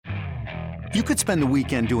You could spend the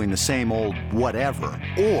weekend doing the same old whatever,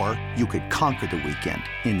 or you could conquer the weekend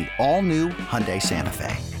in the all-new Hyundai Santa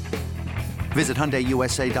Fe. Visit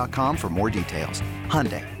HyundaiUSA.com for more details.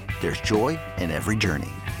 Hyundai, there's joy in every journey.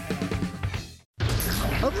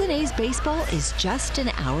 Oakland A's baseball is just an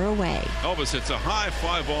hour away. Elvis hits a high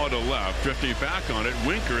fly ball to left, drifting back on it.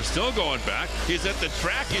 Winker still going back. He's at the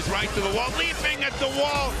track. He's right to the wall, leaping at the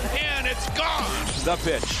wall, and it's gone. The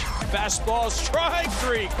pitch. Fastball, strike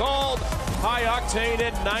three, called high octane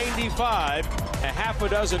at 95. A half a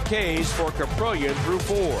dozen Ks for Caprillion through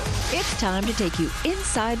 4. It's time to take you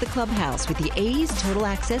inside the clubhouse with the A's Total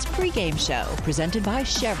Access pregame show, presented by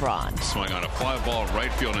Chevron. Swing on a fly ball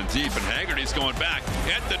right field and deep, and Haggerty's going back.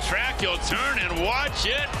 At the track, he'll turn and watch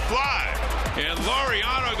it fly. And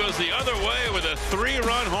Laureano goes the other way with a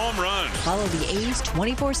 3-run home run. Follow the A's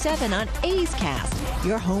 24/7 on A's Cast,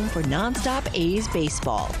 your home for nonstop A's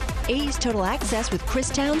baseball. A's Total Access with Chris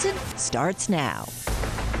Townsend starts now.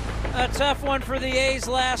 A tough one for the A's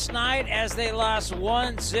last night as they lost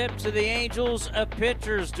 1-0 to the Angels, a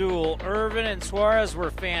pitcher's duel. Irvin and Suarez were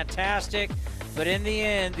fantastic, but in the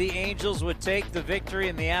end, the Angels would take the victory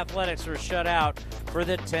and the Athletics were shut out for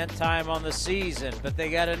the 10th time on the season. But they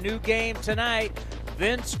got a new game tonight.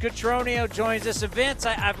 Vince Cotroneo joins us. Vince,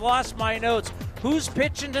 I've lost my notes. Who's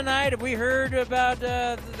pitching tonight? Have we heard about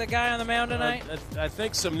the guy on the mound tonight? I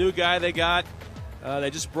think some new guy they got. They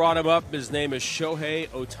just brought him up. His name is Shohei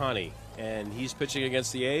Ohtani, and he's pitching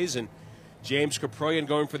against the A's. And James Caprillion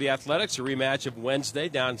going for the Athletics, a rematch of Wednesday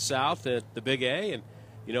down south at the Big A. And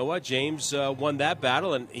you know what? James won that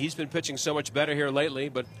battle, and he's been pitching so much better here lately.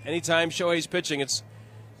 But anytime Shohei's pitching, it's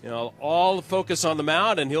all the focus on the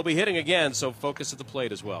mound, and he'll be hitting again, so focus at the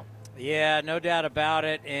plate as well. Yeah, no doubt about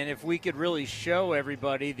it. And if we could really show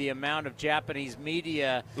everybody the amount of Japanese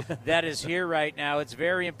media that is here right now, it's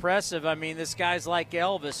very impressive. I mean, this guy's like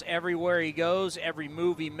Elvis. Everywhere he goes, every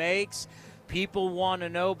move he makes, people want to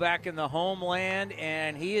know back in the homeland,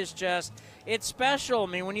 and he is just – it's special. I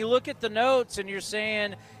mean, when you look at the notes and you're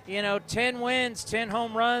saying, 10 wins, 10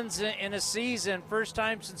 home runs in a season, first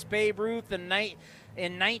time since Babe Ruth in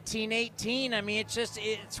 1918, I mean,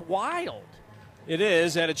 it's wild. It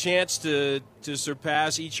is. Had a chance to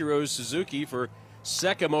surpass Ichiro Suzuki for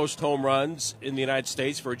second most home runs in the United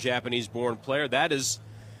States for a Japanese-born player. That is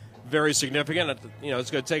very significant. It's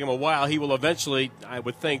going to take him a while. He will eventually, I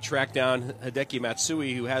would think, track down Hideki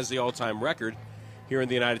Matsui, who has the all-time record here in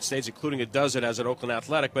the United States, including a dozen as an Oakland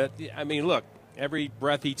Athletic. But, I mean, look, every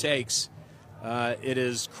breath he takes, it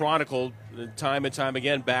is chronicled time and time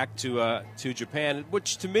again back to Japan,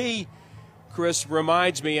 which to me, Chris,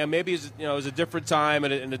 reminds me, maybe it was a different time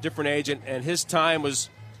and a different age, and his time was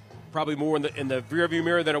probably more in the rearview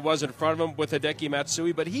mirror than it was in front of him with Hideki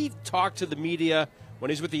Matsui. But he talked to the media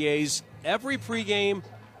when he's with the A's every pregame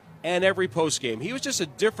and every postgame. He was just a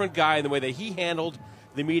different guy in the way that he handled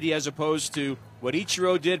the media as opposed to what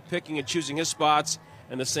Ichiro did, picking and choosing his spots,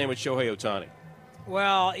 and the same with Shohei Ohtani.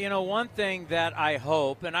 Well, one thing that I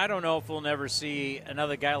hope, and I don't know if we'll never see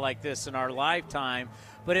another guy like this in our lifetime,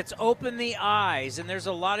 but it's opened the eyes, and there's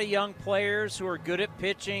a lot of young players who are good at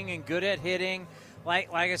pitching and good at hitting.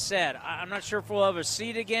 Like I said, I'm not sure if we'll ever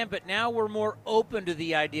see it again, but now we're more open to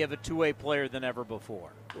the idea of a two-way player than ever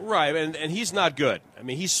before. Right, and he's not good. I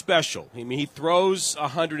mean, he's special. I mean, he throws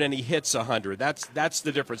 100 and he hits 100. That's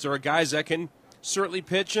the difference. There are guys that can certainly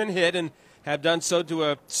pitch and hit and have done so to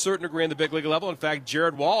a certain degree in the big league level. In fact,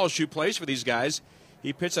 Jared Walsh, who plays for these guys,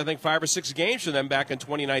 he pitched, I think, 5 or 6 games for them back in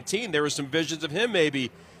 2019. There were some visions of him maybe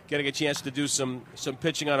getting a chance to do some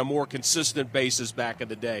pitching on a more consistent basis back in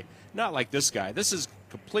the day. Not like this guy. This is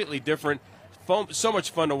completely different. So much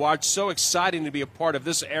fun to watch. So exciting to be a part of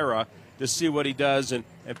this era to see what he does and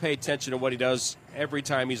pay attention to what he does every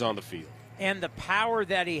time he's on the field. And the power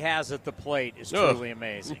that he has at the plate is truly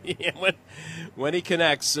amazing. Yeah, when he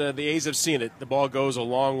connects, the A's have seen it. The ball goes a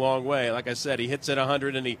long, long way. Like I said, he hits it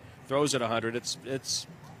 100 and he throws it 100. It's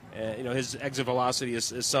his exit velocity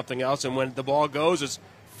is something else. And when the ball goes, it's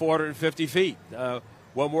 450 feet.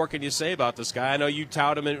 What more can you say about this guy? I know you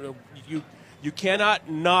tout him, and you cannot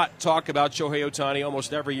not talk about Shohei Ohtani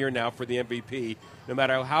almost every year now for the MVP, no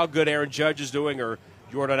matter how good Aaron Judge is doing or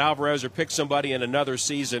Jordan Alvarez or pick somebody in another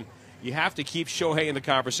season. You have to keep Shohei in the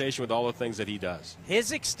conversation with all the things that he does.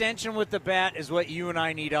 His extension with the bat is what you and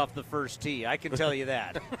I need off the first tee. I can tell you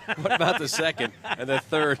that. What about the second and the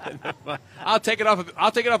third? I'll take it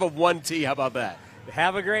off of one tee. How about that?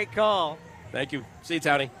 Have a great call. Thank you. See you,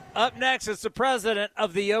 Tony. Up next, it's the president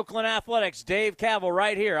of the Oakland Athletics, Dave Cavill,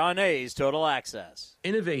 right here on A's Total Access.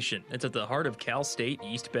 Innovation that's at the heart of Cal State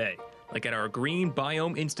East Bay, like at our Green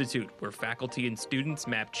Biome Institute, where faculty and students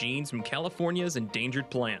map genes from California's endangered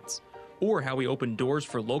plants. or how we open doors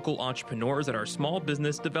for local entrepreneurs at our Small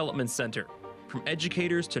Business Development Center. From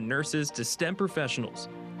educators to nurses to STEM professionals,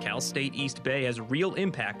 Cal State East Bay has real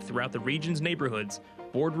impact throughout the region's neighborhoods,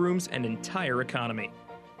 boardrooms, and entire economy.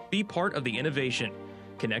 Be part of the innovation.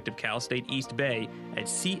 Connect with Cal State East Bay at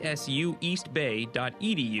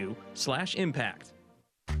csueastbay.edu/impact.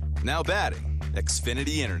 Now batting,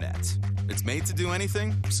 Xfinity Internet. It's made to do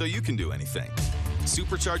anything, so you can do anything.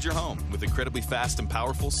 Supercharge your home with incredibly fast and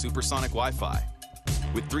powerful supersonic Wi-Fi.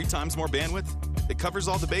 With 3 times more bandwidth, it covers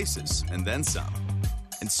all the bases, and then some.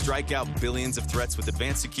 And strike out billions of threats with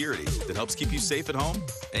advanced security that helps keep you safe at home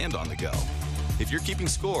and on the go. If you're keeping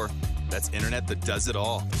score, that's internet that does it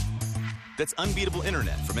all. That's unbeatable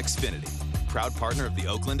internet from Xfinity, proud partner of the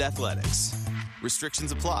Oakland Athletics.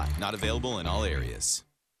 Restrictions apply, not available in all areas.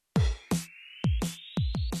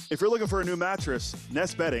 If you're looking for a new mattress,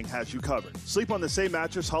 Nest Bedding has you covered. Sleep on the same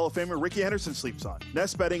mattress Hall of Famer Ricky Henderson sleeps on.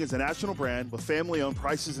 Nest Bedding is a national brand with family-owned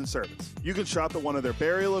prices and service. You can shop at one of their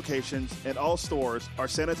Barrie locations, and all stores are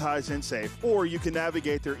sanitized and safe, or you can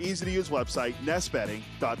navigate their easy-to-use website,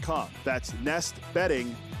 nestbedding.com. That's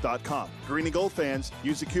nestbedding.com. Green and gold fans,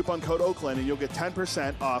 use the coupon code Oakland and you'll get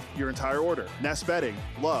 10% off your entire order. Nest Bedding,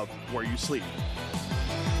 love where you sleep.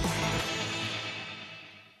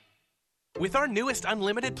 With our newest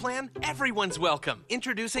unlimited plan, everyone's welcome.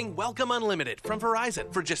 Introducing Welcome Unlimited from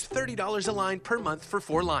Verizon for just $30 a line per month for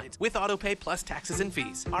 4 lines with autopay plus taxes and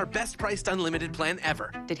fees. Our best priced unlimited plan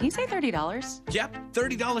ever. Did he say $30? Yep,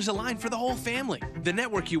 $30 a line for the whole family. The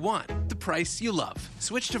network you want, the price you love.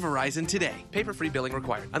 Switch to Verizon today. Paper-free billing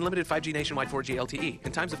required. Unlimited 5G nationwide 4G LTE.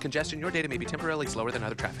 In times of congestion, your data may be temporarily slower than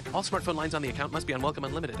other traffic. All smartphone lines on the account must be on Welcome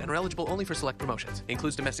Unlimited and are eligible only for select promotions.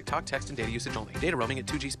 Includes domestic talk, text, and data usage only. Data roaming at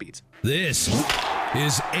 2G speeds. This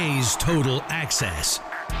is A's Total Access.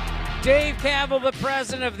 Dave Cavill, the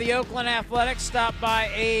president of the Oakland Athletics, stopped by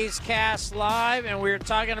A's Cast Live, and we were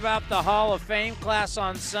talking about the Hall of Fame class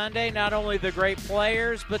on Sunday. Not only the great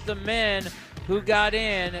players, but the men who got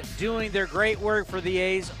in doing their great work for the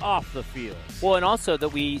A's off the field. Well, and also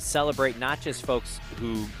that we celebrate not just folks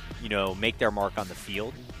who, make their mark on the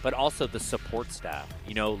field, but also the support staff,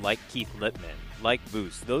 like Keith Lippman, like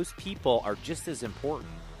Boos. Those people are just as important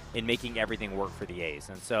in making everything work for the A's.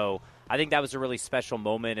 And so I think that was a really special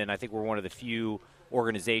moment, and I think we're one of the few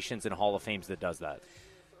organizations in Hall of Fames that does that.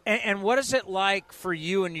 And what is it like for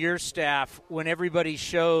you and your staff when everybody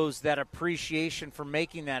shows that appreciation for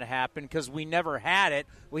making that happen? Because we never had it.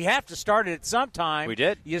 We have to start it at some time. We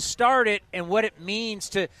did. You start it, and what it means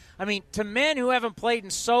to men who haven't played in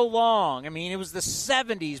so long. It was the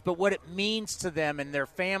 70s, but what it means to them and their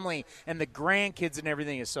family and the grandkids and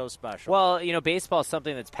everything is so special. Well, baseball is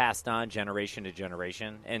something that's passed on generation to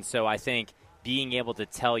generation. And so I think being able to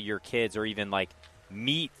tell your kids or even,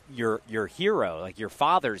 meet your hero, like your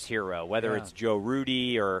father's hero, whether it's Joe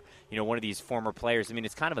Rudy or, one of these former players.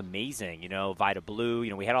 It's kind of amazing, Vida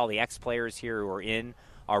Blue. We had all the ex-players here who were in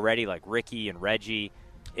already, like Ricky and Reggie.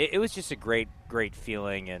 It was just a great, great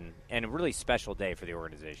feeling and a really special day for the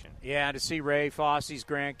organization. Yeah, to see Ray Fosse's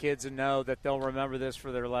grandkids and know that they'll remember this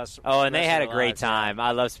for their rest. Oh, and they had a great lives. time.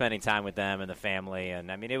 I love spending time with them and the family. And,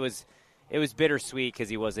 it was bittersweet because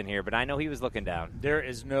he wasn't here, but I know he was looking down. There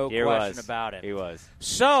is no question about it. He was.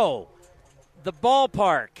 So, the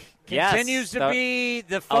ballpark continues to be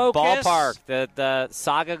the focus. A ballpark. The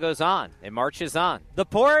saga goes on. It marches on. The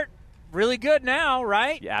port, really good now,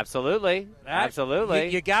 right? Yeah, absolutely. Absolutely.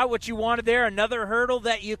 You got what you wanted there. Another hurdle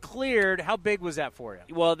that you cleared. How big was that for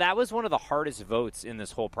you? Well, that was one of the hardest votes in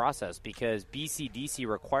this whole process because BCDC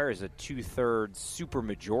requires a 2/3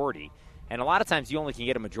 supermajority. And a lot of times you only can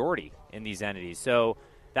get a majority in these entities. So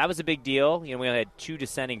that was a big deal. We only had 2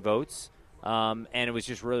 dissenting votes. And it was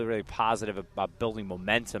just really, really positive about building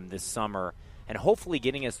momentum this summer and hopefully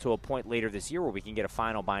getting us to a point later this year where we can get a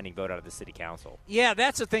final binding vote out of the city council. Yeah,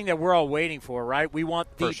 that's the thing that we're all waiting for, right? We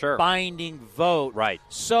want the binding vote. Right.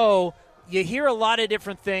 So you hear a lot of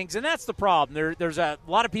different things, and that's the problem. There's a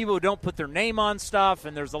lot of people who don't put their name on stuff,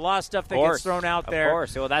 and there's a lot of stuff that gets thrown out there. Of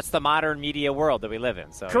course. Well, that's the modern media world that we live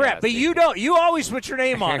in. So correct, yes, but you don't. You always put your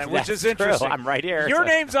name on it, which is interesting. True. I'm right here. Your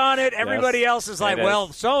name's on it. Everybody else is like,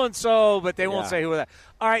 well, so-and-so, but they won't say who that.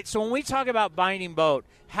 All right, so when we talk about binding vote,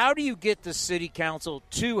 how do you get the city council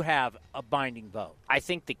to have a binding vote? I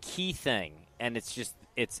think the key thing, and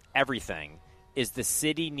it's everything, is the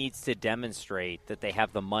city needs to demonstrate that they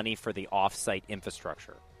have the money for the off-site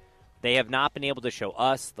infrastructure. They have not been able to show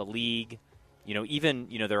us, the league, even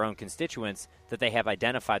their own constituents, that they have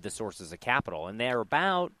identified the sources of capital. And they're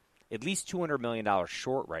about at least $200 million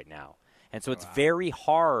short right now. And so it's very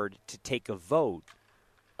hard to take a vote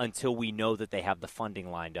until we know that they have the funding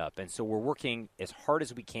lined up. And so we're working as hard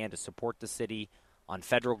as we can to support the city on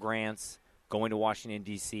federal grants, going to Washington,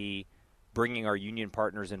 D.C., bringing our union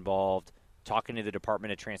partners involved, talking to the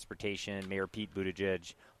Department of Transportation, Mayor Pete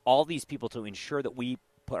Buttigieg, all these people to ensure that we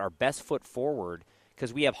put our best foot forward,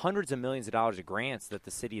 because we have hundreds of millions of dollars of grants that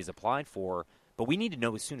the city has applied for, but we need to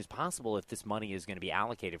know as soon as possible if this money is going to be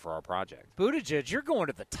allocated for our project. Buttigieg, you're going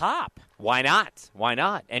to the top. Why not? Why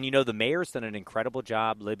not? And, the mayor's done an incredible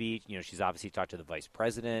job. Libby, she's obviously talked to the vice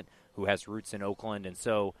president who has roots in Oakland. And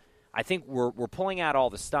so I think we're pulling out all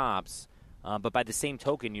the stops. But by the same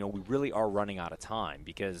token, we really are running out of time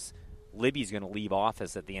because Libby's going to leave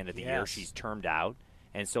office at the end of the year. She's termed out.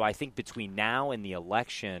 And so I think between now and the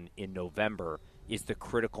election in November is the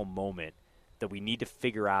critical moment that we need to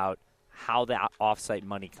figure out how that offsite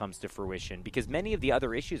money comes to fruition, because many of the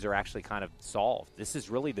other issues are actually kind of solved. This is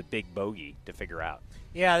really the big bogey to figure out.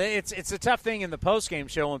 Yeah, it's a tough thing in the postgame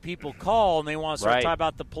show when people call and they want to start talking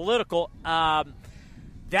about the political.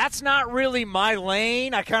 That's not really my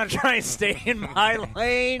lane. I kind of try and stay in my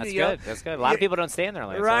lane. That's good. That's good. A lot of people don't stay in their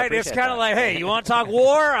lane. Right. So it's kind of like, hey, you want to talk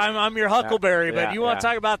war? I'm your Huckleberry. But you want to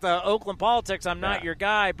talk about the Oakland politics, I'm not your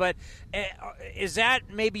guy. But is that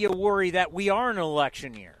maybe a worry that we are in an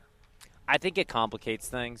election year? I think it complicates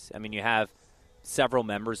things. I mean, you have several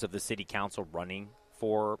members of the city council running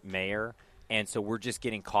for mayor, and so we're just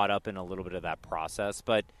getting caught up in a little bit of that process.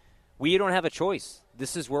 But we don't have a choice.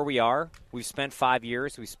 This is where we are. We've spent 5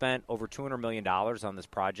 years. We've spent over $200 million on this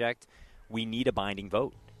project. We need a binding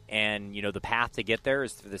vote. And, the path to get there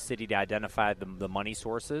is for the city to identify the money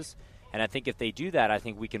sources. And I think if they do that, I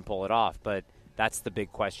think we can pull it off. But that's the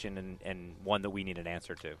big question and one that we need an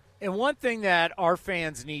answer to. And one thing that our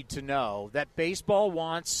fans need to know, that baseball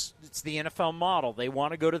wants, it's the NFL model. They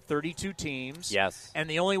want to go to 32 teams. Yes. And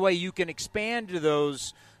the only way you can expand to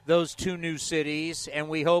those two new cities, and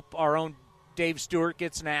we hope our own Dave Stewart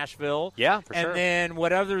gets Nashville. Yeah, for sure. And then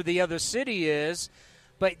whatever the other city is.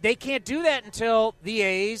 But they can't do that until the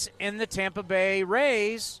A's and the Tampa Bay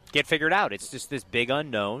Rays get figured out. It's just this big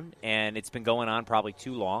unknown, and it's been going on probably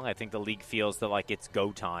too long. I think the league feels that it's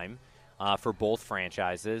go time for both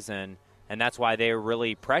franchises, and that's why they're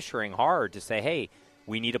really pressuring hard to say, hey,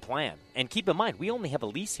 we need a plan. And keep in mind, we only have a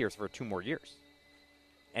lease here for 2 more years.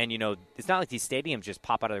 And, it's not like these stadiums just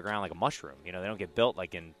pop out of the ground like a mushroom. They don't get built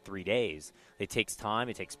in 3 days. It takes time.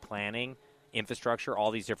 It takes planning, infrastructure,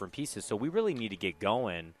 all these different pieces. So we really need to get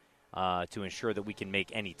going to ensure that we can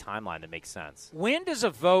make any timeline that makes sense. When does a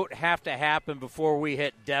vote have to happen before we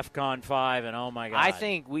hit DEFCON 5 and oh, my God? I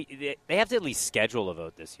think they have to at least schedule a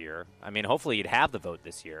vote this year. I mean, hopefully you'd have the vote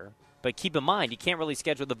this year. But keep in mind, you can't really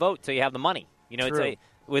schedule the vote until you have the money. True.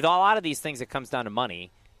 With a lot of these things, it comes down to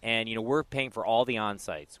money. And, we're paying for all the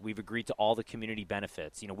on-sites. We've agreed to all the community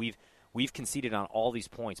benefits. We've conceded on all these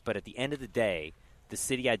points. But at the end of the day, the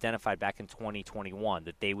city identified back in 2021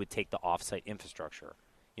 that they would take the off-site infrastructure.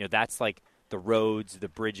 That's the roads, the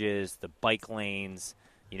bridges, the bike lanes,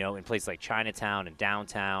 in places like Chinatown and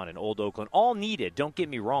downtown and Old Oakland, all needed. Don't get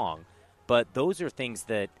me wrong. But those are things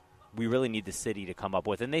that we really need the city to come up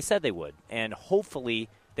with. And they said they would. And hopefully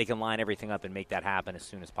they can line everything up and make that happen as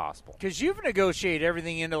soon as possible. Because you've negotiated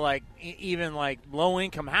everything into even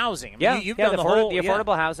low-income housing. I mean, yeah, you've done the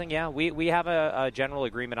affordable housing. Yeah, we have a general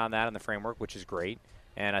agreement on that in the framework, which is great.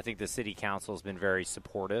 And I think the city council has been very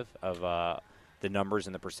supportive of the numbers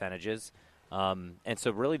and the percentages. And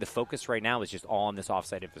so really the focus right now is just all on this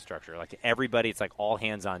offsite infrastructure. Everybody, it's all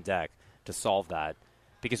hands on deck to solve that.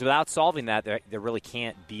 Because without solving that, there really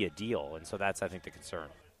can't be a deal. And so that's, I think, the concern.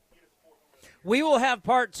 We will have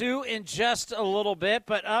part 2 in just a little bit,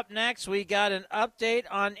 but up next we got an update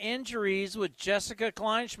on injuries with Jessica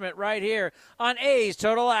Kleinschmidt right here on A's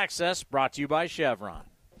Total Access, brought to you by Chevron.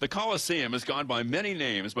 The Coliseum has gone by many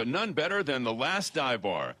names, but none better than the Last Dive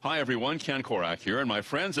Bar. Hi, everyone. Ken Korak here, and my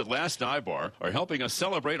friends at Last Dive Bar are helping us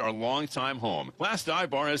celebrate our longtime home. Last Dive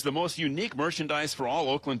Bar has the most unique merchandise for all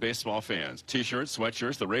Oakland baseball fans. T-shirts,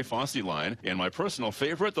 sweatshirts, the Ray Fosse line, and my personal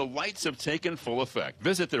favorite, the lights have taken full effect.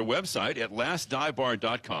 Visit their website at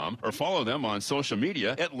lastdivebar.com or follow them on social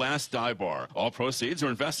media at Last Dive Bar. All proceeds are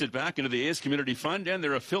invested back into the A's Community Fund and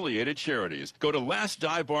their affiliated charities. Go to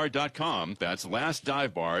lastdivebar.com. That's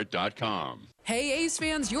lastdivebar.com. Hey A's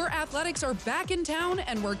fans, your Athletics are back in town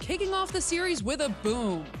and we're kicking off the series with a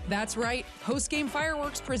boom. That's right, post-game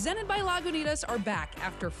fireworks presented by Lagunitas are back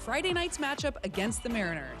after Friday night's matchup against the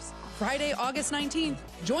Mariners. Friday, August 19th,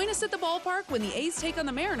 join us at the ballpark when the A's take on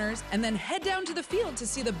the Mariners and then head down to the field to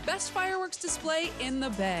see the best fireworks display in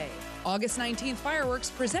the Bay. August 19th fireworks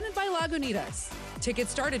presented by Lagunitas.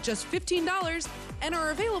 Tickets start at just $15 and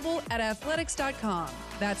are available at athletics.com.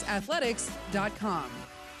 That's athletics.com.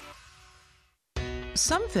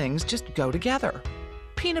 Some things just go together.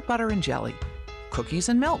 Peanut butter and jelly, cookies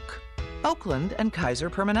and milk, Oakland and Kaiser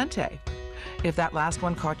Permanente. If that last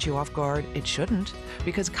one caught you off guard, it shouldn't,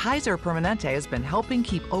 because Kaiser Permanente has been helping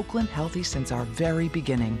keep Oakland healthy since our very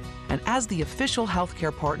beginning. And as the official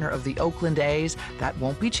healthcare partner of the Oakland A's, that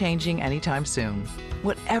won't be changing anytime soon.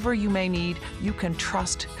 Whatever you may need, you can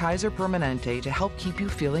trust Kaiser Permanente to help keep you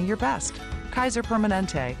feeling your best. Kaiser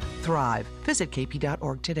Permanente. Thrive. Visit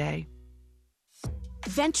kp.org today.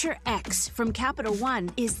 Venture X from Capital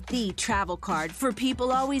One is the travel card for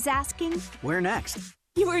people always asking, where next?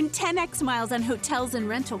 You earn 10x miles on hotels and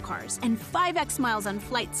rental cars, and 5x miles on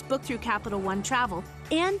flights booked through Capital One Travel,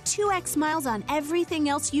 and 2x miles on everything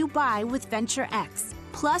else you buy with Venture X.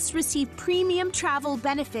 Plus, receive premium travel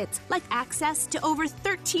benefits like access to over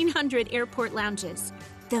 1,300 airport lounges.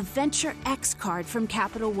 The Venture X card from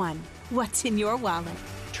Capital One. What's in your wallet?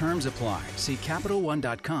 Terms apply. See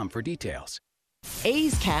CapitalOne.com for details.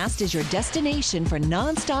 A's Cast is your destination for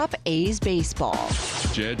nonstop A's baseball.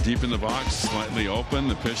 Jed deep in the box, slightly open.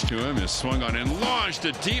 The pitch to him is swung on and launched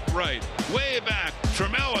to deep right. Way back.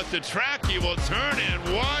 Trammell at the track. He will turn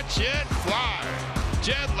and watch it fly.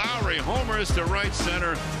 Jed Lowry homers to right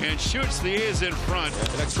center and shoots the A's in front.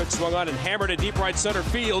 The next pitch swung on and hammered to deep right center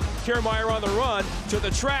field. Kiermaier on the run to the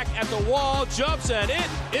track at the wall, jumps, and it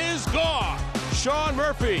is gone. Sean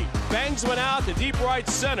Murphy bangs one out to deep right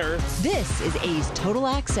center. This is A's Total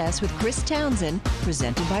Access with Chris Townsend,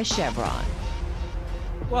 presented by Chevron.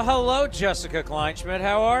 Well, hello, Jessica Kleinschmidt.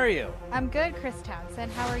 How are you? I'm good, Chris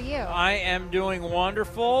Townsend. How are you? I am doing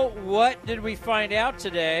wonderful. What did we find out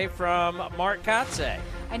today from Mark Kotsay?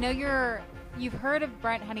 I know you've heard of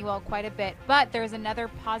Brent Honeywell quite a bit, but there's another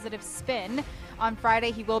positive spin. On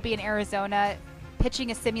Friday, he will be in Arizona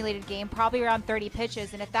pitching a simulated game, probably around 30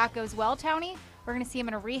 pitches. And if that goes well, Townie, we're going to see him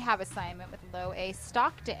in a rehab assignment with Low A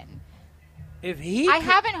Stockton. I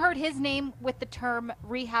haven't heard his name with the term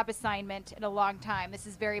rehab assignment in a long time. This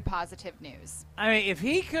is very positive news. I mean, if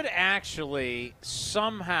he could actually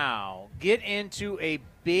somehow get into a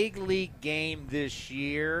big league game this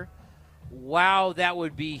year, wow, that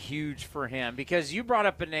would be huge for him. Because you brought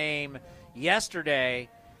up a name yesterday,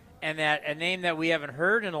 and that a name that we haven't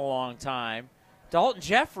heard in a long time, Dalton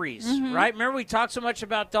Jeffries, right? Remember we talked so much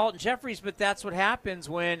about Dalton Jeffries, but that's what happens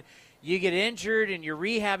when you get injured and you're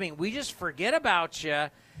rehabbing. We just forget about you.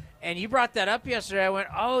 And you brought that up yesterday. I went,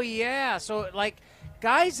 oh, yeah. So, like,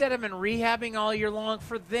 guys that have been rehabbing all year long,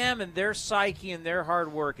 for them and their psyche and their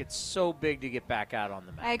hard work, it's so big to get back out on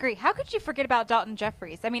the mat. I agree. How could you forget about Dalton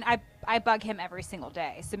Jeffries? I mean, I bug him every single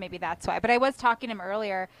day, so maybe that's why. But I was talking to him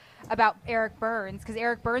earlier about Eric Burns, because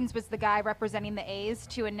Eric Burns was the guy representing the A's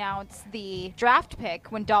to announce the draft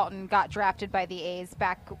pick when Dalton got drafted by the A's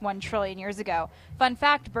back 1 trillion years ago. Fun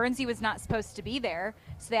fact, Burnsy was not supposed to be there,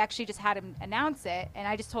 so they actually just had him announce it, and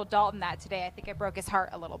I just told Dalton that today. I think I broke his heart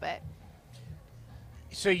a little bit.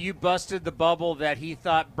 So you busted the bubble that he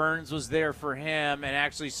thought Burns was there for him, and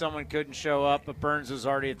actually someone couldn't show up, but Burns was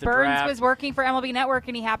already at the draft. Burns was working for MLB Network,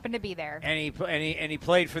 and he happened to be there. And he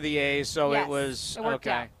played for the A's, so yes, it was it worked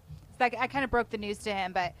okay. Out. So I kind of broke the news to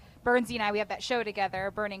him, but Burnsy and I, we have that show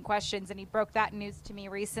together, Burning Questions, and he broke that news to me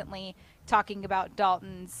recently, talking about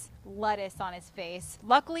Dalton's lettuce on his face.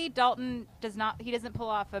 Luckily, Dalton doesn't pull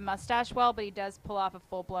off a mustache well, but he does pull off a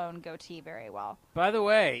full-blown goatee very well. By the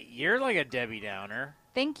way, you're like a Debbie Downer.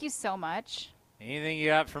 Thank you so much. Anything you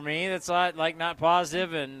got for me that's not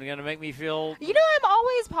positive and going to make me feel... You know, I'm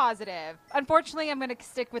always positive. Unfortunately, I'm going to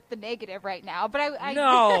stick with the negative right now, but I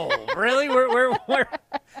No, really? We're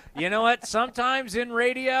you know what? Sometimes in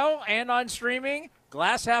radio and on streaming,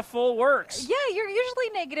 glass half full works. Yeah, you're usually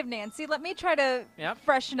negative, Nancy. Let me try to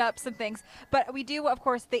freshen up some things. But we do, of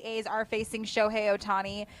course, the A's are facing Shohei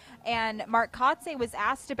Ohtani, and Mark Kotsay was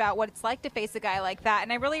asked about what it's like to face a guy like that,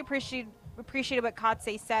 and I really appreciated what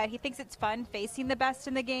Kotsay said. He thinks it's fun facing the best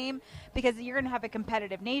in the game because you're going to have a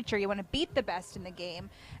competitive nature. You want to beat the best in the game.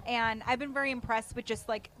 And I've been very impressed with just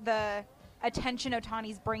like the attention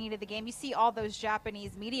Ohtani's bringing to the game. You see all those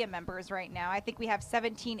Japanese media members right now. I think we have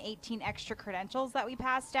 17, 18 extra credentials that we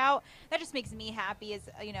passed out. That just makes me happy as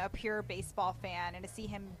a pure baseball fan, and to see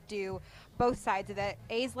him do both sides of it.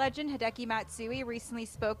 A's legend Hideki Matsui recently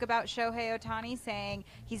spoke about Shohei Ohtani, saying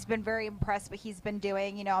he's been very impressed what he's been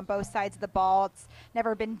doing, on both sides of the ball. It's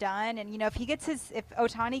never been done. And if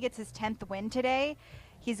Ohtani gets his 10th win today,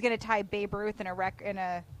 he's going to tie Babe Ruth in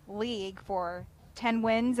a league for 10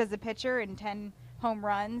 wins as a pitcher and 10 home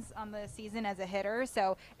runs on the season as a hitter.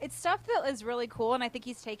 So it's stuff that is really cool, and I think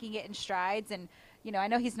he's taking it in strides. And I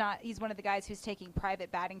know he's one of the guys who's taking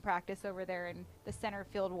private batting practice over there in the center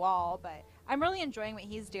field wall, but I'm really enjoying what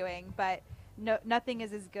he's doing. But nothing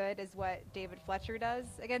is as good as what David Fletcher does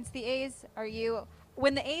against the A's.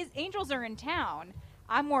 When the Angels are in town,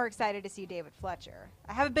 I'm more excited to see David Fletcher.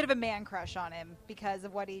 I have a bit of a man crush on him because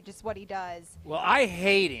of what he does. Well, I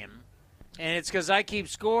hate him, and it's because I keep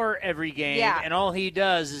score every game, and all he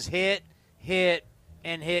does is hit,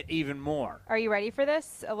 and hit even more. Are you ready for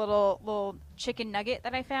this? A little chicken nugget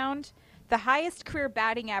that I found. The highest career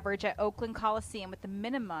batting average at Oakland Coliseum with a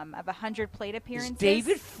minimum of 100 plate appearances. Is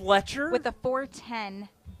David Fletcher? With a .410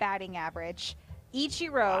 batting average.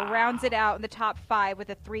 Ichiro rounds it out in the top 5 with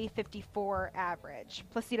a .354 average.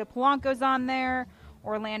 Placido Polanco's on there,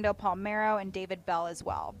 Orlando Palmeiro, and David Bell as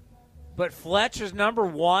well. But Fletcher's number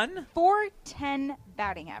 1? .410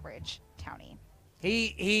 batting average, Townie.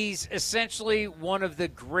 He's essentially one of the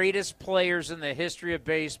greatest players in the history of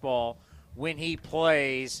baseball when he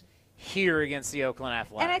plays here against the Oakland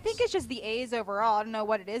Athletics. And I think it's just the A's overall. I don't know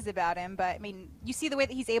what it is about him, but, I mean, you see the way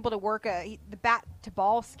that he's able to work the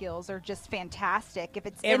bat-to-ball skills are just fantastic. If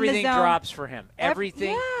it's everything in the zone, drops for him.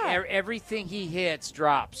 Everything he hits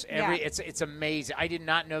drops. It's amazing. I did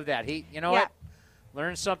not know that. What?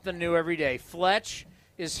 Learn something new every day. Fletch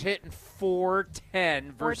is hitting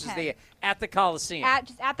 .410 versus at the Coliseum.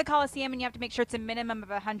 At the Coliseum, and you have to make sure it's a minimum of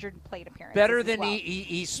 100 plate appearances. Better than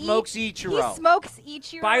he smokes Ichiro. He smokes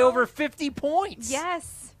Ichiro by over 50 points.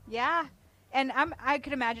 Yes, yeah. And I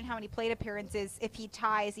could imagine how many plate appearances if he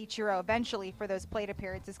ties Ichiro eventually for those plate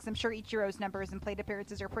appearances, because I'm sure Ichiro's numbers and plate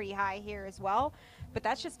appearances are pretty high here as well. But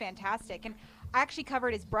that's just fantastic. And I actually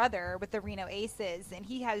covered his brother with the Reno Aces, and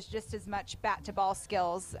he has just as much bat-to-ball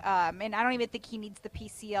skills. And I don't even think he needs the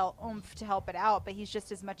PCL oomph to help it out, but he's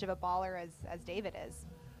just as much of a baller as David is.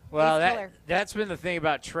 Well, that's been the thing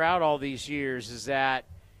about Trout all these years, is that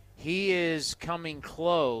he is coming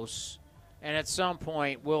close, and at some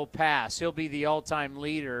point will pass. He'll be the all-time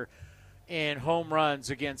leader in home runs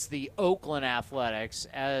against the Oakland Athletics,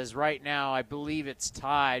 as right now I believe it's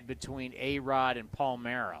tied between A-Rod and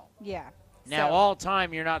Palmeiro. Yeah. Now,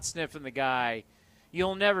 all-time, you're not sniffing the guy.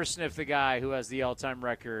 You'll never sniff the guy who has the all-time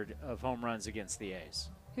record of home runs against the A's.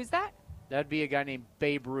 Who's that? That'd be a guy named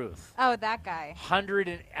Babe Ruth. Oh, that guy. I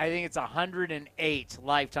think it's 108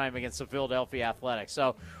 lifetime against the Philadelphia Athletics.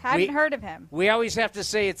 So hadn't heard of him. We always have to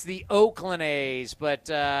say it's the Oakland A's, but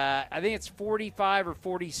I think it's 45 or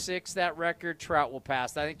 46, that record. Trout will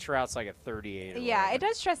pass. I think Trout's like a 38. Yeah, it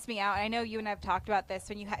does stress me out. I know you and I have talked about this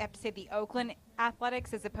when you have to say the Oakland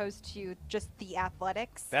Athletics as opposed to just the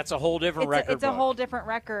Athletics. That's a whole different record. It's a whole different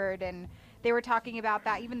record, and they were talking about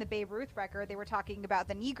that. Even the Babe Ruth record, they were talking about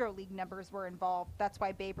the Negro League numbers were involved. That's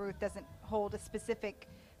why Babe Ruth doesn't hold a specific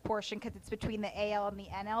portion, because it's between the AL and the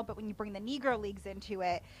NL. But when you bring the Negro Leagues into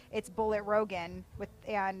it, it's Bullet Rogan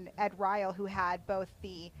and Ed Ryle, who had both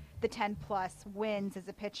the 10-plus wins as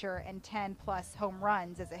a pitcher and 10-plus home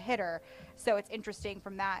runs as a hitter. So it's interesting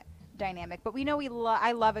from that dynamic. But we know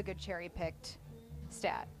I love a good cherry-picked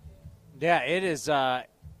stat. Yeah, it is.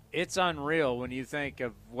 It's unreal when you think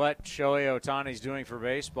of what Shohei Ohtani's doing for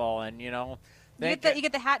baseball, and you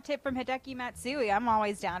get the hat tip from Hideki Matsui. I'm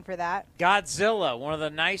always down for that. Godzilla, one of the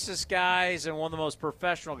nicest guys and one of the most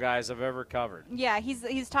professional guys I've ever covered. Yeah,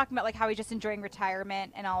 he's talking about like how he's just enjoying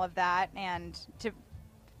retirement and all of that, and to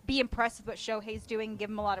be impressed with what Shohei's doing, give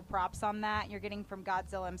him a lot of props on that. You're getting from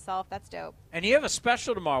Godzilla himself. That's dope. And you have a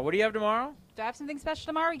special tomorrow. What do you have tomorrow? Do I have something special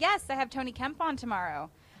tomorrow? Yes, I have Tony Kemp on tomorrow.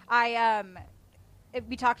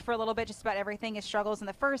 We talked for a little bit just about everything, his struggles in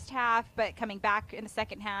the first half, but coming back in the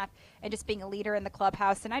second half and just being a leader in the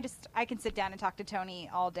clubhouse. And I can sit down and talk to Tony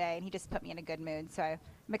all day, and he just put me in a good mood. So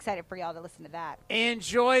I'm excited for y'all to listen to that.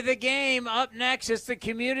 Enjoy the game. Up next, it's the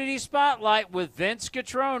Community Spotlight with Vince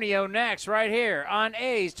Cotroneo next right here on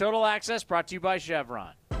A's Total Access, brought to you by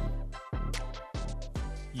Chevron.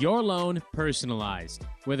 Your loan personalized.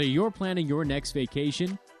 Whether you're planning your next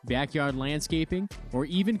vacation, backyard landscaping, or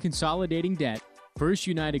even consolidating debt, First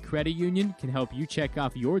United Credit Union can help you check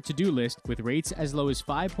off your to-do list with rates as low as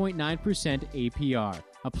 5.9% APR.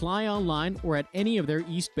 Apply online or at any of their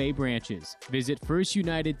East Bay branches. Visit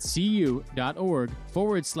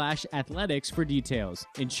firstunitedcu.org/athletics for details.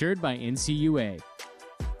 Insured by NCUA.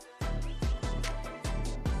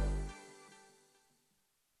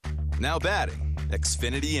 Now batting,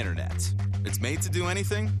 Xfinity Internet. It's made to do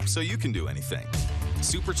anything, so you can do anything.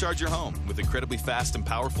 Supercharge your home with incredibly fast and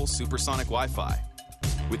powerful supersonic Wi-Fi.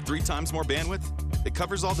 With 3 times more bandwidth, it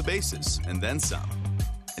covers all the bases and then some.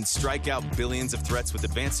 And strike out billions of threats with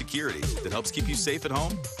advanced security that helps keep you safe at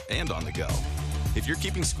home and on the go. If you're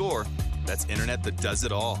keeping score, that's internet that does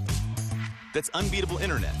it all. That's unbeatable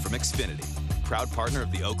internet from Xfinity, proud partner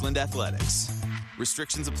of the Oakland Athletics.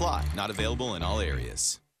 Restrictions apply, not available in all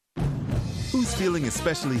areas. Who's feeling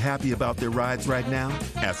especially happy about their rides right now?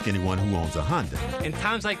 Ask anyone who owns a Honda. In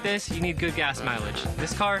times like this, you need good gas mileage.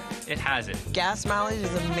 This car, it has it. Gas mileage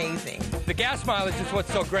is amazing. The gas mileage is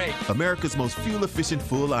what's so great. America's most fuel-efficient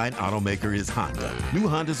full-line automaker is Honda. New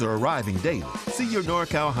Hondas are arriving daily. See your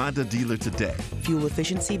NorCal Honda dealer today. Fuel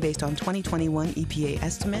efficiency based on 2021 EPA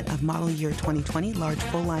estimate of model year 2020 large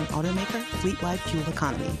full-line automaker, fleet-wide fuel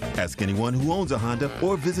economy. Ask anyone who owns a Honda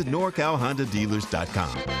or visit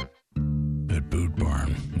NorCalHondaDealers.com. At Boot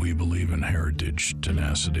Barn, we believe in heritage,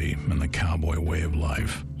 tenacity, and the cowboy way of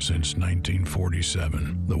life. Since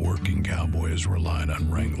 1947, the working cowboy has relied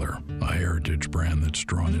on Wrangler, a heritage brand that's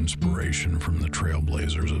drawn inspiration from the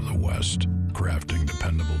trailblazers of the West, crafting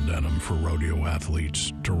dependable denim for rodeo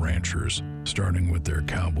athletes to ranchers. Starting with their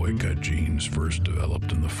cowboy cut jeans first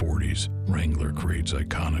developed in the 40s, Wrangler creates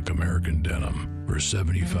iconic American denim. For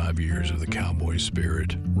 75 years of the cowboy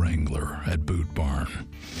spirit, Wrangler at Boot Barn.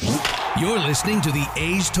 You're listening to the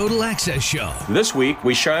A's Total Access Show. This week,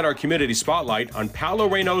 we shine our community spotlight on Paola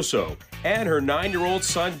Reynoso and her 9-year-old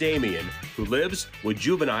son, Damien, who lives with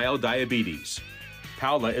juvenile diabetes.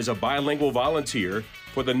 Paola is a bilingual volunteer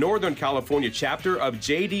for the Northern California chapter of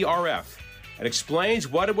JDRF and explains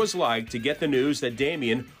what it was like to get the news that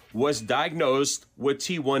Damien was diagnosed with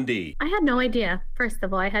T1D. I had no idea. First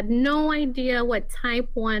of all, I had no idea what type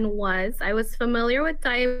 1 was. I was familiar with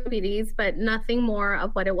diabetes, but nothing more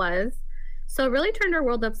of what it was. So it really turned our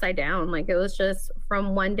world upside down. Like, it was just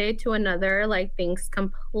from one day to another, like, things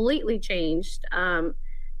completely changed.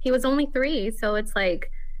 He was only 3, so it's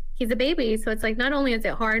like, he's a baby. So it's like, not only is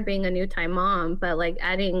it hard being a new-time mom, but like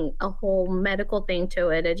adding a whole medical thing to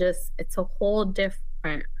it, it's a whole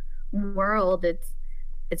different world.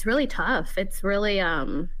 It's really tough. It's really, I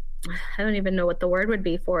don't even know what the word would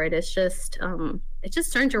be for it. It's just, it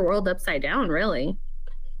just turns your world upside down, really.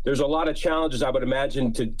 There's a lot of challenges, I would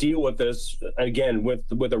imagine, to deal with this, again,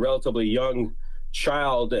 with a relatively young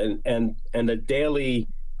child and the daily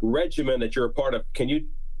regimen that you're a part of. Can you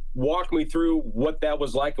walk me through what that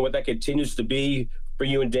was like and what that continues to be for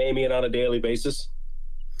you and Damien on a daily basis?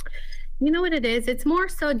 You know what it is? It's more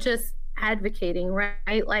so just advocating,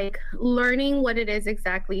 right? Like learning what it is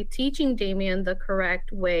exactly, teaching Damien the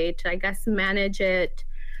correct way to, I guess, manage it.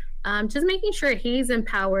 Just making sure he's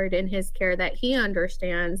empowered in his care, that he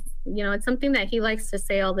understands. You know, it's something that he likes to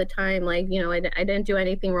say all the time, like, you know, I didn't do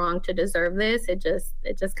anything wrong to deserve this. It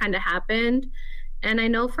just kind of happened. And I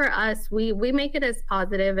know for us, we make it as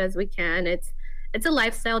positive as we can. It's a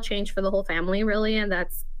lifestyle change for the whole family, really, and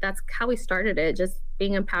that's how we started it, just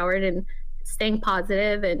being empowered and staying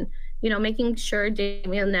positive and, you know, making sure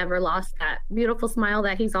Damien never lost that beautiful smile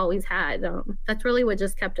that he's always had. That's really what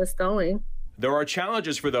just kept us going. There are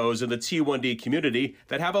challenges for those in the T1D community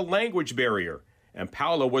that have a language barrier, and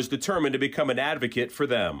Paola was determined to become an advocate for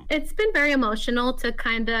them. It's been very emotional to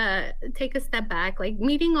kind of take a step back, like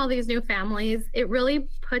meeting all these new families. It really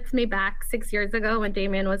puts me back 6 years ago when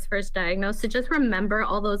Damien was first diagnosed, to just remember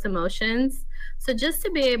all those emotions. So just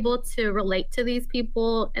to be able to relate to these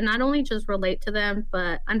people, and not only just relate to them,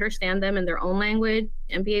 but understand them in their own language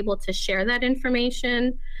and be able to share that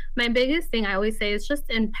information. My biggest thing I always say is just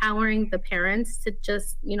empowering the parents to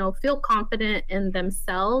just, you know, feel confident in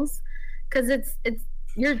themselves. Because it's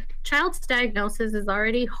your child's diagnosis is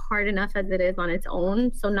already hard enough as it is on its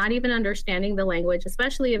own. So not even understanding the language,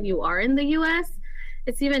 especially if you are in the U.S.,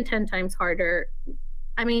 it's even 10 times harder.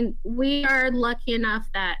 I mean, we are lucky enough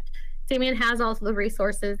that Damien has all the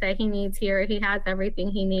resources that he needs here. He has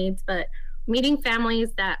everything he needs. But meeting families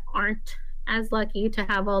that aren't as lucky to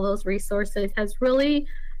have all those resources has really,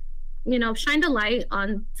 you know, shined a light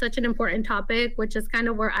on such an important topic, which is kind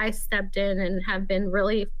of where I stepped in and have been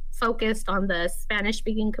really focused on the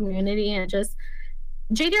Spanish-speaking community. And just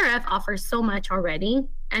JDRF offers so much already,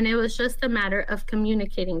 and it was just a matter of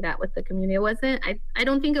communicating that with the community. It wasn't, I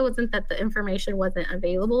don't think it wasn't that the information wasn't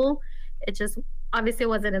available. It just obviously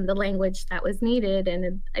wasn't in the language that was needed.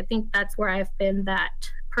 And I think that's where I've been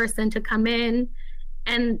that person to come in,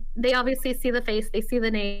 and they obviously see the face, they see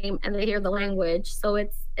the name, and they hear the language. So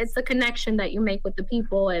it's a connection that you make with the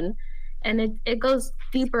people, and it goes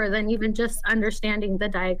deeper than even just understanding the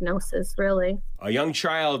diagnosis, really. A young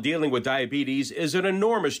child dealing with diabetes is an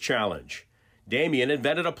enormous challenge. Damien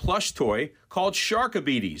invented a plush toy called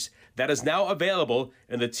Sharkabetes that is now available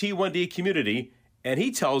in the T1D community, and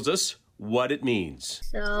he tells us what it means.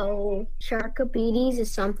 So Sharkabetes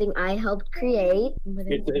is something I helped create.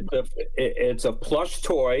 It's a plush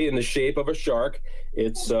toy in the shape of a shark.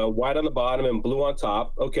 It's white on the bottom and blue on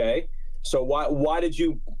top. Okay. So why did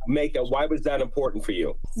you make that? Why was that important for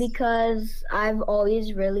you? Because I've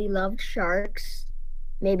always really loved sharks.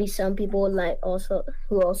 maybe some people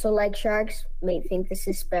who also like sharks may think this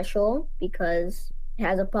is special because it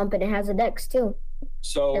has a pump and it has a Dex too.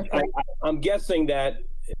 So I'm guessing that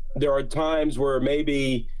there are times where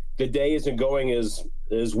maybe the day isn't going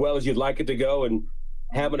as well as you'd like it to go, and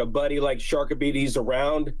having a buddy like Sharkabetes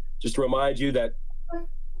around just to remind you that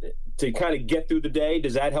to kind of get through the day.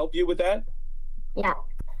 Does that help you with that? Yeah,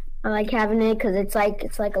 I like having it because it's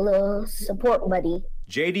like a little support buddy.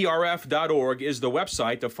 JDRF.org is the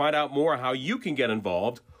website to find out more how you can get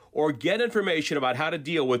involved or get information about how to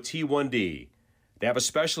deal with T1D. They have a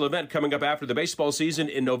special event coming up after the baseball season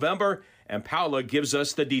in November, and Paula gives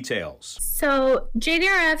us the details. So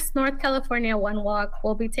JDRF's North California One Walk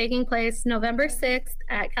will be taking place November 6th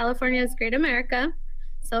at California's Great America.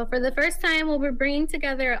 So for the first time, we'll be bringing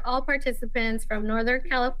together all participants from Northern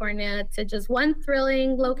California to just one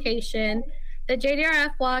thrilling location. The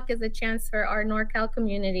JDRF Walk is a chance for our NorCal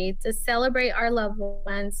community to celebrate our loved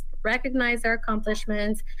ones, recognize our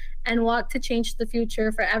accomplishments, and walk to change the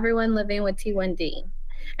future for everyone living with T1D.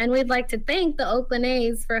 And we'd like to thank the Oakland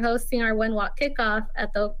A's for hosting our One Walk kickoff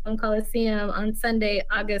at the Oakland Coliseum on Sunday,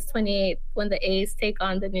 August 28th, when the A's take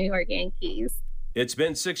on the New York Yankees. It's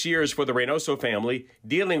been 6 years for the Reynoso family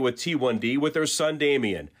dealing with T1D with their son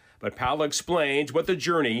Damien. But Paula explains what the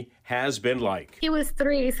journey has been like. He was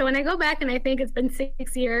 3, so when I go back and I think it's been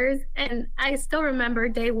 6 years, and I still remember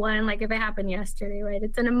day one, like if it happened yesterday, right?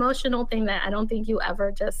 It's an emotional thing that I don't think you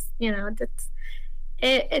ever just,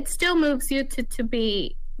 it still moves you to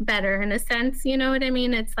be better in a sense, you know what I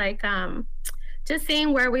mean? It's like just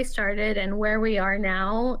seeing where we started and where we are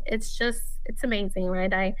now, it's amazing,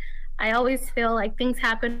 right? I always feel like things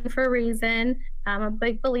happen for a reason. I'm a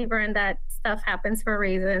big believer in that stuff happens for a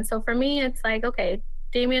reason. So for me, it's like, okay,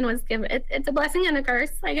 Damien was given, it's a blessing and a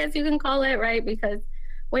curse, I guess you can call it, right? Because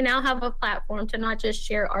we now have a platform to not just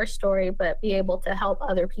share our story, but be able to help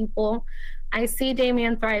other people. I see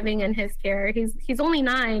Damien thriving in his care. He's only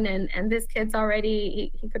 9, and this kid's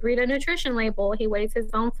already, he could read a nutrition label. He weighs his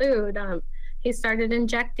own food. He started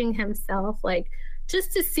injecting himself, like,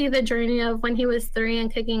 just to see the journey of when he was 3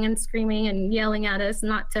 and kicking and screaming and yelling at us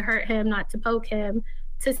not to hurt him, not to poke him,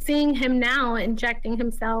 to seeing him now injecting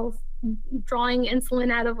himself, drawing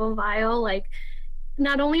insulin out of a vial. Like,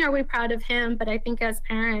 not only are we proud of him, but I think as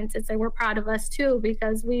parents, it's like we're proud of us too,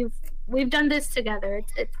 because we've done this together.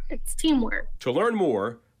 It's teamwork. To learn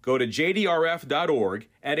more, go to jdrf.org,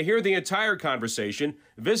 and to hear the entire conversation,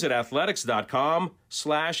 visit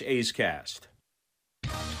athletics.com/AceCast.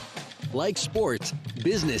 Like sports,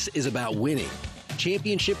 business is about winning.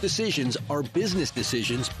 Championship decisions are business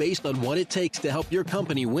decisions based on what it takes to help your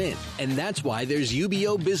company win. And that's why there's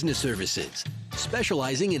UBO Business Services,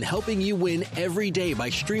 specializing in helping you win every day by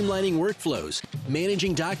streamlining workflows,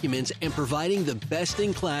 managing documents, and providing the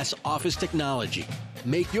best-in-class office technology.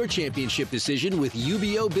 Make your championship decision with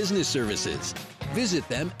UBO Business Services. Visit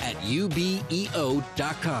them at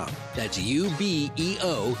ubeo.com. That's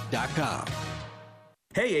ubeo.com.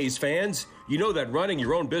 Hey, A's fans, you know that running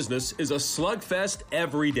your own business is a slugfest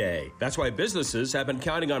every day. That's why businesses have been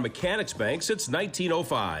counting on Mechanics Bank since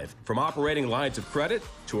 1905. From operating lines of credit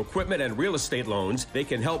to equipment and real estate loans, they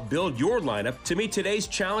can help build your lineup to meet today's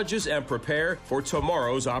challenges and prepare for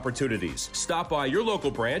tomorrow's opportunities. Stop by your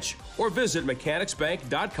local branch or visit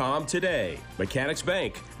mechanicsbank.com today. Mechanics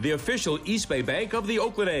Bank, the official East Bay Bank of the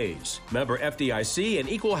Oakland A's. Member FDIC and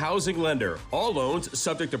equal housing lender. All loans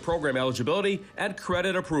subject to program eligibility and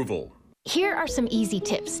credit approval. Here are some easy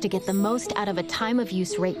tips to get the most out of a time of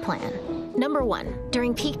use rate plan. Number 1,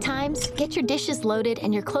 during peak times, get your dishes loaded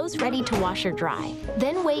and your clothes ready to wash or dry.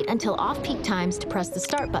 Then wait until off-peak times to press the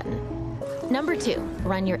start button. Number 2,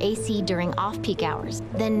 run your AC during off-peak hours,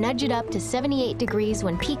 then nudge it up to 78 degrees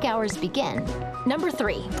when peak hours begin. Number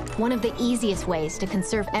 3, one of the easiest ways to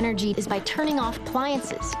conserve energy is by turning off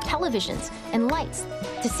appliances, televisions, and lights.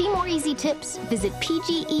 To see more easy tips, visit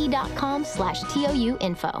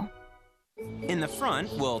pge.com/TOUinfo. In the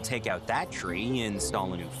front, we'll take out that tree,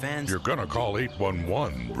 install a new fence. You're gonna call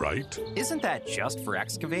 811, right? Isn't that just for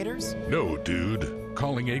excavators? No, dude.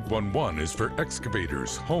 Calling 811 is for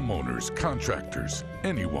excavators, homeowners, contractors,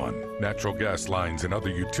 anyone. Natural gas lines and other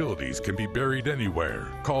utilities can be buried anywhere.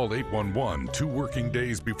 Call 811 2 working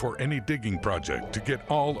days before any digging project to get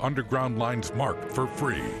all underground lines marked for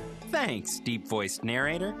free. Thanks, deep-voiced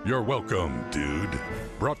narrator. You're welcome, dude.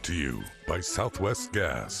 Brought to you by Southwest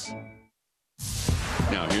Gas.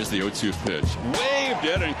 Now here's the 0-2 pitch. Waved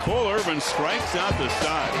it, and Cole Irvin strikes out the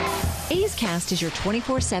side. A's Cast is your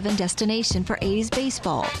 24/7 destination for A's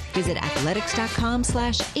baseball. Visit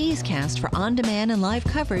athletics.com/A's Cast for on-demand and live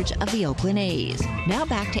coverage of the Oakland A's. Now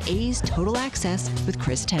back to A's Total Access with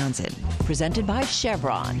Chris Townsend. Presented by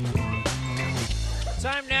Chevron.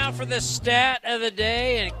 Time now for the stat of the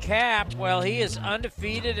day. And Cap, well, he is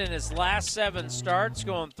undefeated in his last 7 starts,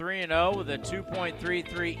 going 3-0 with a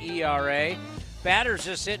 2.33 ERA. Batter's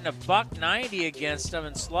just hitting a $190 against him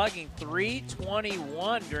and slugging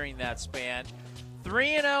 .321 during that span.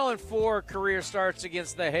 3-0 and 4 career starts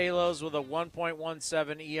against the Halos with a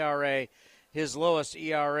 1.17 ERA, his lowest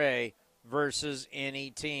ERA versus any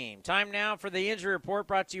team. Time now for the injury report,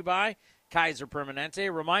 brought to you by Kaiser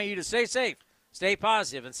Permanente. Remind you to stay safe, stay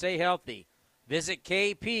positive, and stay healthy. Visit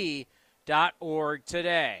kp.org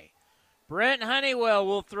today. Brent Honeywell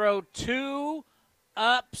will throw 2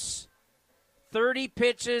 ups, 30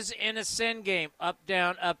 pitches in a Sin game. Up,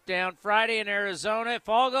 down, Friday in Arizona. If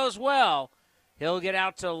all goes well, he'll get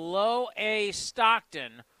out to Low A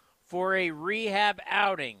Stockton for a rehab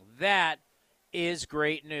outing. That is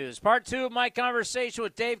great news. Part 2 of my conversation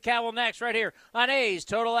with Dave Kaval next, right here on A's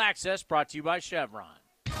Total Access, brought to you by Chevron.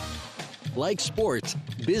 Like sports,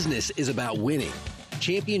 business is about winning.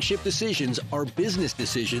 Championship decisions are business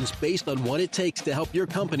decisions based on what it takes to help your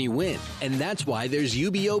company win. And that's why there's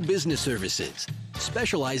UBO Business Services,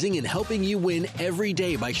 specializing in helping you win every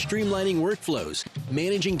day by streamlining workflows,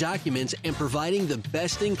 managing documents, and providing the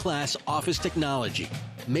best-in-class office technology.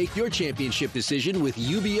 Make your championship decision with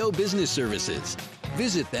UBO Business Services.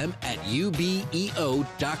 Visit them at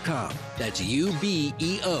ubeo.com. That's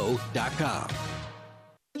ubeo.com.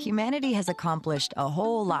 Humanity has accomplished a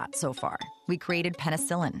whole lot so far. We created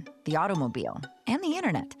penicillin, the automobile, and the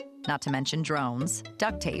internet, not to mention drones,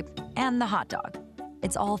 duct tape, and the hot dog.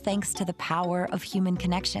 It's all thanks to the power of human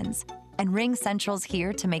connections. And Ring Central's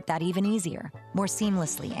here to make that even easier, more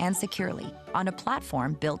seamlessly and securely, on a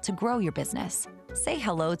platform built to grow your business. Say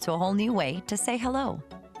hello to a whole new way to say hello.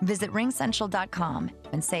 Visit ringcentral.com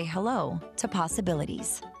and say hello to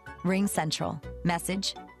possibilities. Ring Central.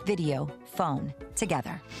 Message, video, phone,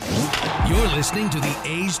 together. You're listening to the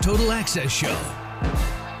A's Total Access Show.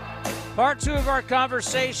 Part 2 of our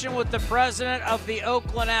conversation with the president of the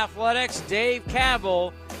Oakland Athletics, Dave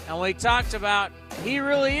Kaval, and we talked about he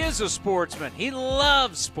really is a sportsman. He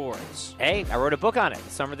loves sports. Hey, I wrote a book on it, The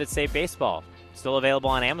Summer That Saved Baseball. Still available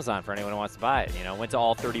on Amazon for anyone who wants to buy it. You know, went to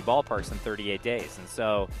all 30 ballparks in 38 days. And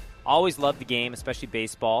so always loved the game, especially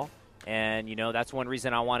baseball. And, you know, that's one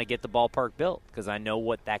reason I want to get the ballpark built, because I know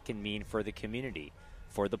what that can mean for the community,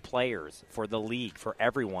 for the players, for the league, for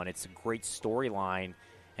everyone. It's a great storyline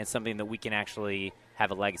and something that we can actually have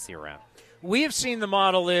a legacy around. We have seen the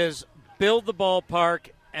model is build the ballpark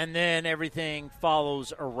and then everything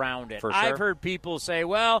follows around it. For sure. I've heard people say,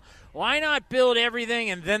 well, why not build everything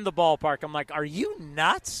and then the ballpark? I'm like, are you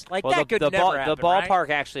nuts? Like, well, that could never happen, the ballpark right?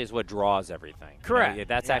 actually is what draws everything. Correct. You know,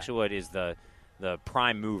 that's actually what is the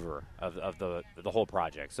prime mover of the whole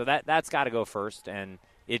project. So that's got to go first, and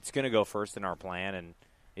it's going to go first in our plan, and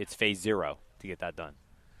it's phase 0 to get that done.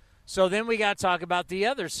 So then we got to talk about the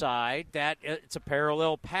other side, that it's a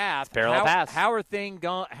parallel path.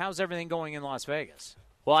 How's everything going in Las Vegas?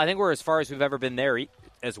 Well, I think we're as far as we've ever been there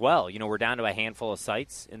as well. You know, we're down to a handful of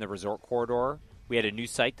sites in the resort corridor. We had a new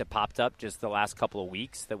site that popped up just the last couple of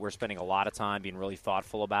weeks that we're spending a lot of time being really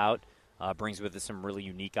thoughtful about. Brings with it some really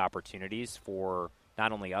unique opportunities for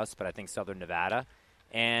not only us, but I think Southern Nevada.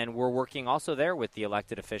 And we're working also there with the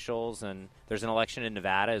elected officials, and there's an election in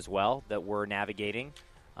Nevada as well that we're navigating.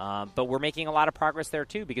 But we're making a lot of progress there,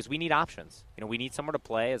 too, because we need options. You know, we need somewhere to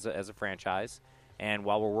play as a franchise. And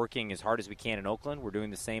while we're working as hard as we can in Oakland, we're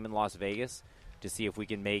doing the same in Las Vegas to see if we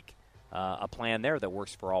can make a plan there that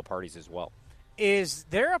works for all parties as well. Is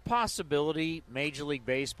there a possibility Major League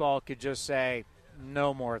Baseball could just say,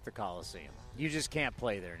 no more at the Coliseum? You just can't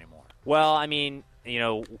play there anymore. Well, I mean, you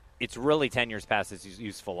know, it's really 10 years past its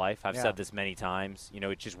useful life. I've said this many times. You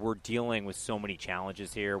know, it's just we're dealing with so many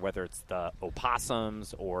challenges here, whether it's the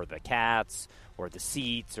opossums or the cats or the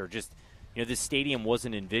seats or just, you know, this stadium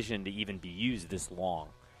wasn't envisioned to even be used this long.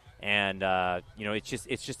 And, you know, it's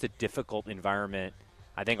just a difficult environment.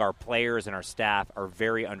 I think our players and our staff are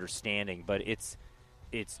very understanding, but it's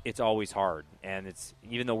always hard. And it's,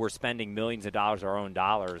 even though we're spending millions of dollars, our own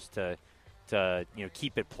dollars, to you know,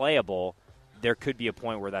 keep it playable, there could be a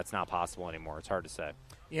point where that's not possible anymore. It's hard to say.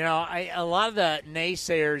 You know, a lot of the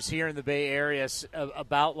naysayers here in the Bay Area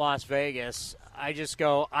about Las Vegas, I just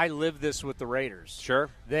go, I live this with the Raiders. Sure.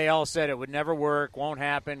 They all said it would never work, won't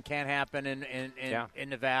happen, can't happen in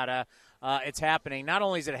Nevada. it's happening. Not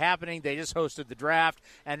only is it happening, they just hosted the draft,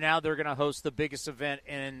 and now they're going to host the biggest event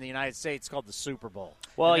in the United States called the Super Bowl.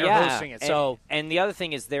 Well, and they're hosting it. And the other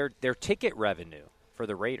thing is their ticket revenue for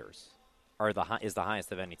the Raiders is the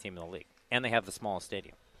highest of any team in the league, and they have the smallest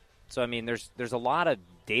stadium. So, I mean, there's a lot of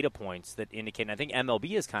data points that indicate, and I think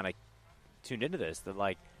MLB is kind of tuned into this, that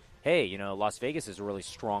like, hey, you know, Las Vegas is a really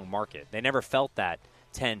strong market. They never felt that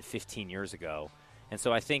 10, 15 years ago. And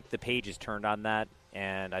so I think the page is turned on that,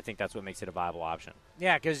 and I think that's what makes it a viable option.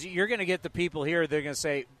 Yeah, because you're going to get the people here, they're going to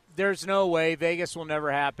say, there's no way, Vegas will never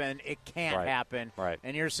happen, it can't happen. Right.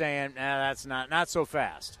 And you're saying, that's not so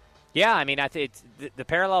fast. Yeah, I mean, I think the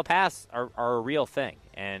parallel paths are a real thing.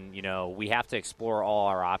 And, you know, we have to explore all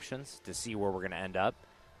our options to see where we're going to end up.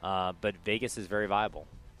 But Vegas is very viable.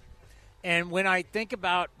 And when I think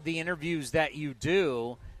about the interviews that you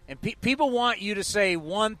do, and people want you to say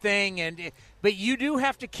one thing, but you do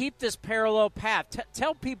have to keep this parallel path.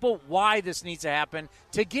 Tell people why this needs to happen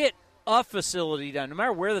to get a facility done, no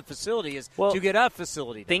matter where the facility is, to get a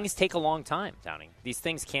facility done. Things take a long time, Townie. These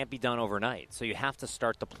things can't be done overnight. So you have to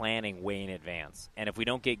start the planning way in advance. And if we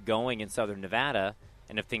don't get going in Southern Nevada,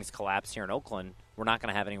 and if things collapse here in Oakland, we're not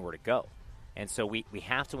going to have anywhere to go. And so we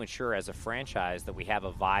have to ensure as a franchise that we have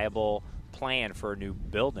a viable plan for a new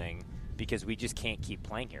building, because we just can't keep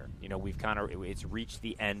playing here. You know, it's reached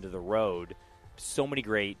the end of the road. So many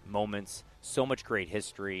great moments, so much great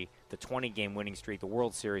history, the 20-game winning streak, the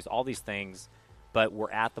World Series, all these things, but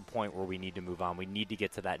we're at the point where we need to move on. We need to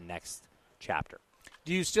get to that next chapter.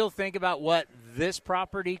 Do you still think about what this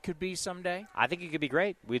property could be someday? I think it could be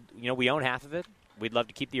great. We own half of it. We'd love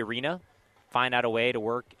to keep the arena, find out a way to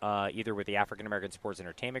work either with the African American Sports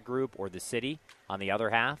Entertainment Group or the city on the other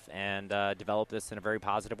half, and develop this in a very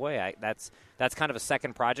positive way. That's kind of a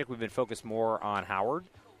second project. We've been focused more on Howard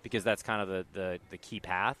because that's kind of the key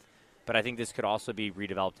path. But I think this could also be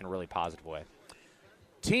redeveloped in a really positive way.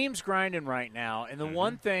 Team's grinding right now, and the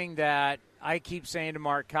one thing that I keep saying to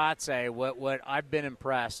Mark Kotsay, what I've been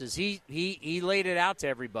impressed is he laid it out to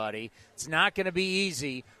everybody. It's not going to be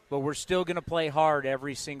easy, but we're still going to play hard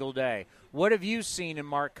every single day. What have you seen in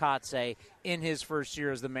Mark Kotsay in his first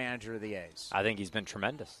year as the manager of the A's? I think he's been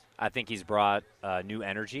tremendous. I think he's brought new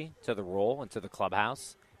energy to the role and to the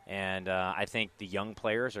clubhouse, and I think the young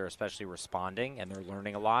players are especially responding, and they're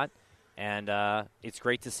learning a lot, and it's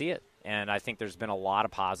great to see it. And I think there's been a lot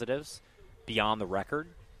of positives beyond the record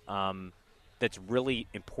that's really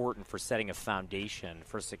important for setting a foundation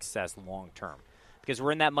for success long term. Because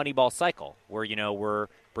we're in that Moneyball cycle where, you know, we're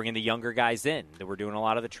bringing the younger guys in, that we're doing a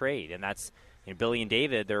lot of the trade. And that's, you know, Billy and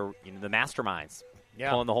David, they're, you know, the masterminds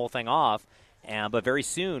pulling the whole thing off. But very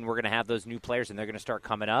soon we're going to have those new players, and they're going to start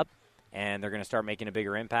coming up, and they're going to start making a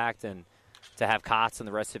bigger impact. And to have Kotz and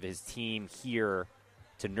the rest of his team here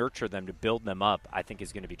to nurture them, to build them up, I think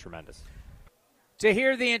is going to be tremendous. To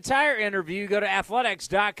hear the entire interview, go to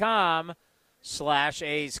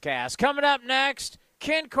athletics.com/A'sCast. Coming up next,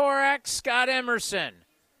 Ken Korach, Scott Emerson,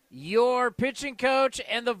 your pitching coach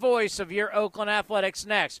and the voice of your Oakland Athletics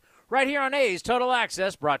next, right here on A's Total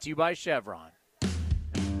Access, brought to you by Chevron.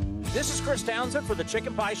 This is Chris Townsend for the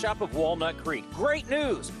Chicken Pie Shop of Walnut Creek. Great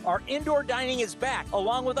news! Our indoor dining is back,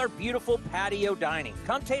 along with our beautiful patio dining.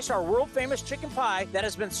 Come taste our world-famous chicken pie that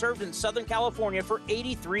has been served in Southern California for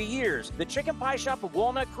 83 years. The Chicken Pie Shop of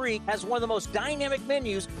Walnut Creek has one of the most dynamic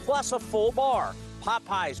menus, plus a full bar. Pot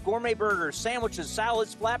pies, gourmet burgers, sandwiches,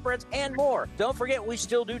 salads, flatbreads, and more. Don't forget, we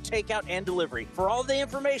still do takeout and delivery. For all the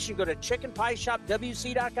information, go to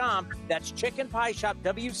chickenpieshopwc.com. That's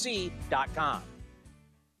chickenpieshopwc.com.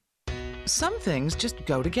 Some things just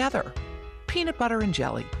go together. Peanut butter and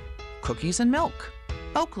jelly, cookies and milk,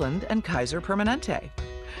 Oakland and Kaiser Permanente.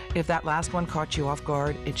 If that last one caught you off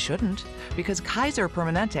guard, it shouldn't, because Kaiser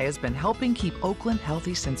Permanente has been helping keep Oakland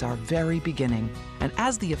healthy since our very beginning. And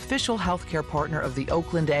as the official healthcare partner of the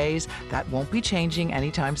Oakland A's, that won't be changing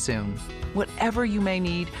anytime soon. Whatever you may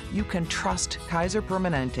need, you can trust Kaiser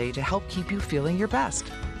Permanente to help keep you feeling your best.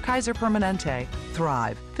 Kaiser Permanente.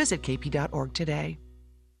 Thrive. Visit kp.org today.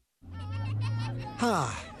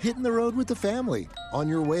 Hitting the road with the family. On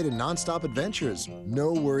your way to nonstop adventures.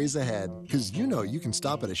 No worries ahead, because you know you can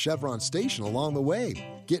stop at a Chevron station along the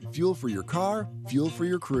way. Get fuel for your car, fuel for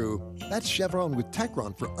your crew. That's Chevron with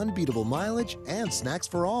Techron for unbeatable mileage and snacks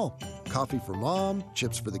for all. Coffee for mom,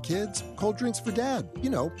 chips for the kids, cold drinks for dad.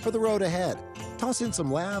 You know, for the road ahead. Toss in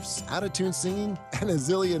some laughs, out-of-tune singing, and a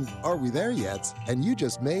zillion "Are we there yet?" And you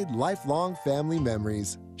just made lifelong family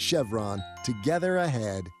memories. Chevron, together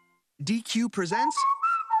ahead. DQ presents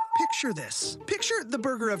Picture this. Picture the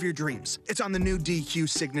burger of your dreams. It's on the new DQ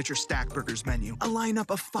Signature Stack Burgers menu. A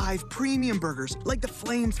lineup of 5 premium burgers like the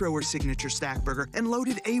Flamethrower Signature Stack Burger and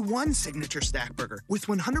Loaded A1 Signature Stack Burger with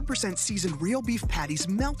 100% seasoned real beef patties,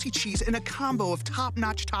 melty cheese, and a combo of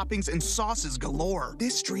top-notch toppings and sauces galore.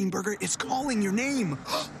 This dream burger is calling your name.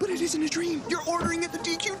 But it isn't a dream. You're ordering at the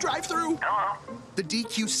DQ drive-thru. Hello. The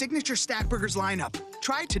DQ Signature Stack Burgers lineup.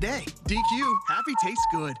 Try it today. DQ. Happy tastes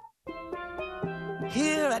good.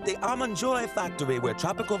 Here at the Almond Joy Factory, where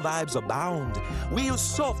tropical vibes abound, we use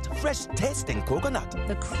soft, fresh-tasting coconut.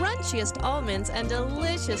 The crunchiest almonds and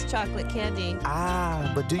delicious chocolate candy. Ah,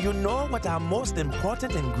 but do you know what our most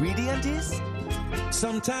important ingredient is?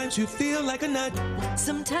 Sometimes you feel like a nut.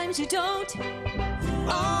 Sometimes you don't.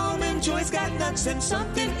 Almond Joy's got nuts and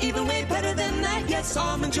something even way better than that. Yes,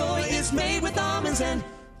 Almond Joy is made with almonds and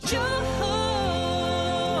joy.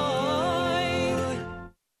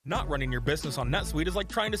 Not running your business on NetSuite is like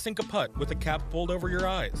trying to sink a putt with a cap pulled over your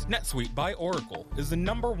eyes. NetSuite by Oracle is the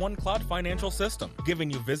 #1 cloud financial system,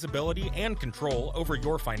 giving you visibility and control over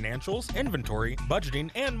your financials, inventory,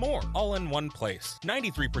 budgeting, and more, all in one place.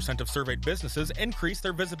 93% of surveyed businesses increase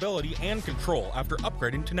their visibility and control after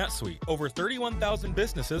upgrading to NetSuite. Over 31,000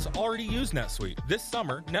 businesses already use NetSuite. This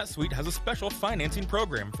summer, NetSuite has a special financing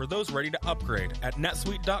program for those ready to upgrade at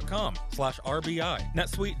netsuite.com/RBI.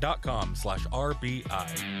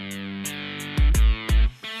 netsuite.com/RBI.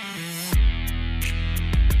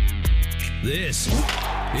 This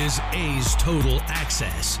is A's Total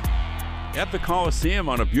Access. At the Coliseum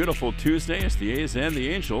on a beautiful Tuesday, it's the A's and the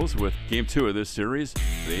Angels with Game 2 of this series.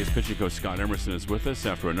 The A's pitching coach Scott Emerson is with us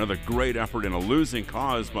after another great effort in a losing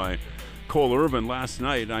cause by Cole Irvin last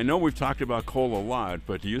night. I know we've talked about Cole a lot,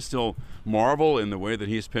 but do you still marvel in the way that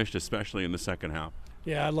he's pitched, especially in the second half?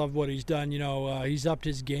 Yeah, I love what he's done. He's upped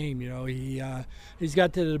his game. He's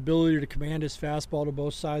got that ability to command his fastball to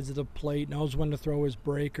both sides of the plate, knows when to throw his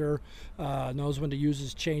breaker, knows when to use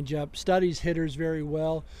his changeup, studies hitters very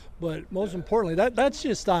well. But most importantly, that's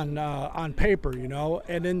just on paper,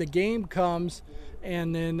 And then the game comes,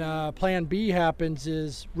 and then plan B happens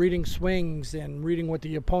is reading swings and reading what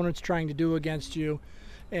the opponent's trying to do against you.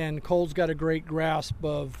 And Cole's got a great grasp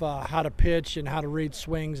of how to pitch and how to read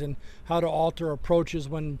swings and how to alter approaches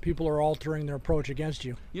when people are altering their approach against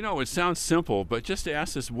you. It sounds simple, but just to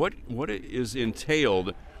ask this, what is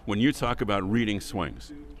entailed when you talk about reading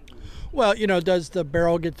swings? Well, does the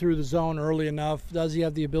barrel get through the zone early enough? Does he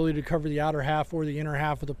have the ability to cover the outer half or the inner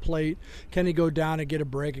half of the plate? Can he go down and get a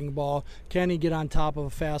breaking ball? Can he get on top of a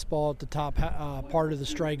fastball at the top part of the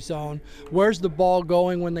strike zone? Where's the ball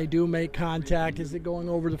going when they do make contact? Is it going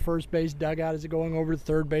over the first base dugout? Is it going over the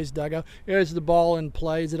third base dugout? Is the ball in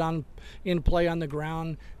play? Is it in play on the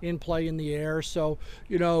ground, in play in the air? So,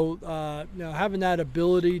 having that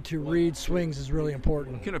ability to read swings is really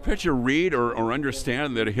important. Can a pitcher read or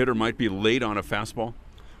understand that a hitter might be late on a fastball?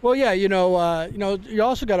 Well, yeah, you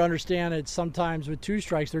also got to understand that sometimes with 2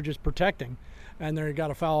 strikes they're just protecting, and they've got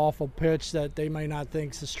a foul off a pitch that they may not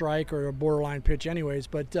think is a strike or a borderline pitch anyways.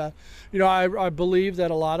 But I believe that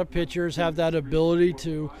a lot of pitchers have that ability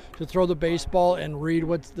to throw the baseball and read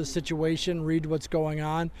what's the situation, read what's going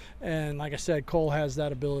on, and like I said, Cole has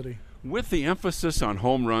that ability. With the emphasis on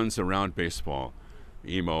home runs around baseball,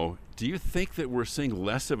 Emo, do you think that we're seeing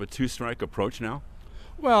less of a 2-strike approach now?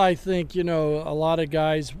 Well, I think, a lot of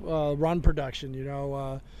guys run production,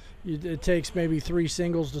 it takes maybe 3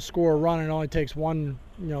 singles to score a run, and it only takes 1,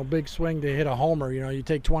 big swing to hit a homer. You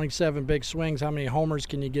take 27 big swings, how many homers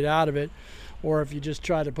can you get out of it? Or if you just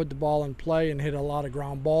try to put the ball in play and hit a lot of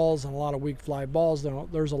ground balls and a lot of weak fly balls, then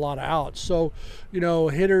there's a lot of outs. So,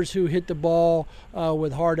 hitters who hit the ball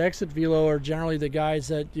with hard exit velo are generally the guys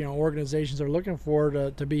that, organizations are looking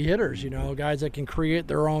for to be hitters, guys that can create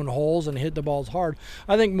their own holes and hit the balls hard.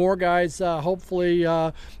 I think more guys hopefully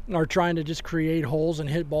are trying to just create holes and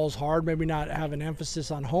hit balls hard, maybe not have an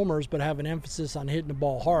emphasis on homers, but have an emphasis on hitting the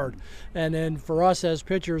ball hard. And then for us as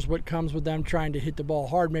pitchers, what comes with them trying to hit the ball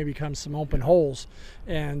hard maybe comes some open holes.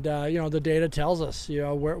 And the data tells us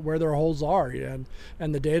where their holes are, and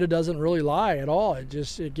the data doesn't really lie at all.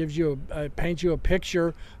 It gives you paints you a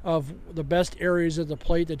picture of the best areas of the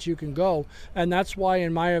plate that you can go, and that's why,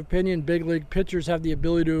 in my opinion, big league pitchers have the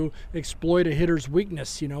ability to exploit a hitter's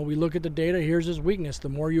weakness. We look at the data. Here's his weakness. The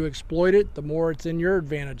more you exploit it, the more it's in your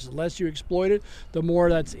advantage. The less you exploit it, the more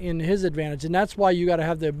that's in his advantage, and that's why you got to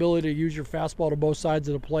have the ability to use your fastball to both sides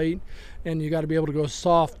of the plate, and you got to be able to go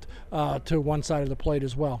soft to one side of the plate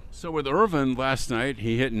as well. So with Irvin last night,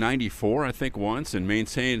 he hit 94, I think, once, and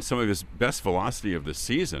maintained some of his best velocity of the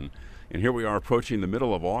season. And here we are approaching the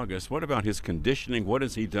middle of August. What about his conditioning? What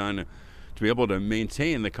has he done to be able to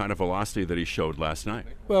maintain the kind of velocity that he showed last night?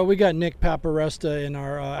 Well, we got Nick Paparesta in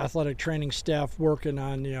our athletic training staff working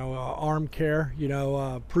on, arm care,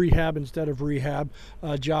 prehab instead of rehab.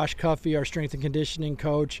 Josh Cuffey, our strength and conditioning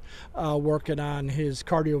coach, working on his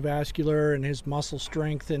cardiovascular and his muscle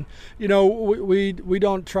strength. And, we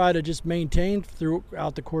don't try to just maintain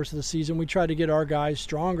throughout the course of the season. We try to get our guys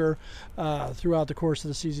stronger throughout the course of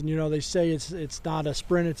the season. They say it's not a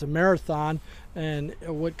sprint, it's a marathon. And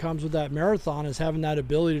what comes with that marathon is having that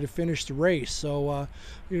ability to finish the race. So,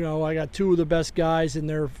 I got two of the best guys in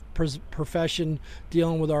their profession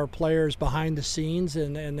dealing with our players behind the scenes,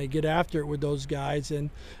 and they get after it with those guys. And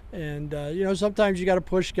sometimes you got to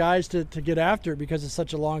push guys to get after it because it's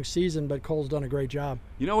such a long season, but Cole's done a great job.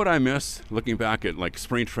 You know what I miss, looking back at like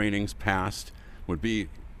spring trainings past, would be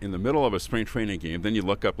in the middle of a spring training game, then you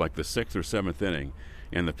look up like the 6th or 7th inning,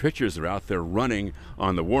 and the pitchers are out there running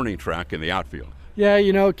on the warning track in the outfield.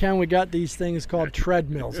 Yeah, Ken, we got these things called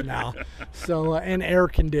treadmills now, so and air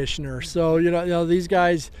conditioner. So these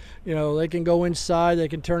guys, they can go inside, they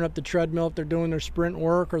can turn up the treadmill if they're doing their sprint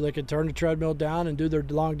work, or they can turn the treadmill down and do their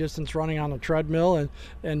long distance running on the treadmill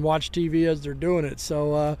and watch TV as they're doing it.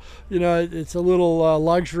 So it's a little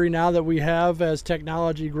luxury now that we have as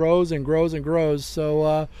technology grows and grows and grows.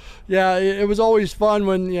 So it was always fun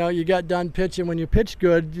when you got done pitching. When you pitched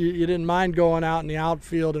good, you didn't mind going out in the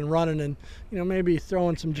outfield and running and maybe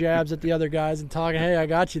throwing some jabs at the other guys and talking, hey, I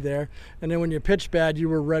got you there. And then when you pitched bad, you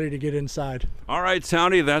were ready to get inside. All right,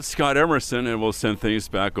 Townie, that's Scott Emerson, and we'll send things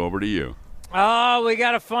back over to you. Oh, we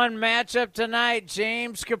got a fun matchup tonight.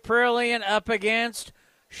 James Caprillion up against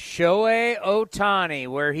Shohei Ohtani,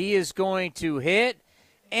 where he is going to hit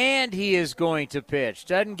and he is going to pitch.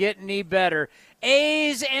 Doesn't get any better.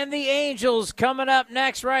 A's and the Angels coming up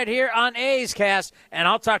next right here on A's Cast, and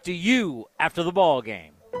I'll talk to you after the ball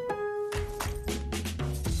game.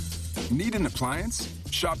 Need an appliance?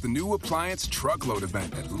 Shop the new appliance truckload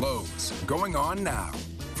event at Lowe's, going on now.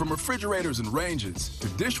 From refrigerators and ranges to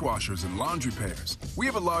dishwashers and laundry pairs, we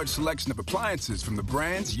have a large selection of appliances from the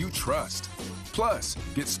brands you trust. Plus,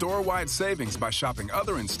 get store-wide savings by shopping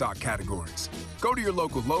other in-stock categories. Go to your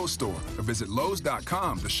local Lowe's store or visit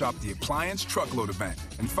Lowe's.com to shop the appliance truckload event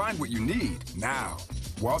and find what you need now.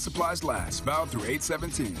 While supplies last, valid through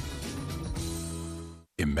 8/17.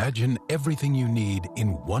 Imagine everything you need in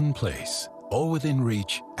one place, all within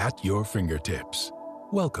reach at your fingertips.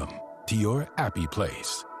 Welcome to your Appy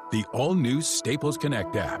Place, the all-new Staples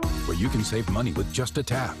Connect app, where you can save money with just a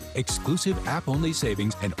tap. Exclusive app-only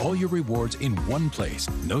savings and all your rewards in one place.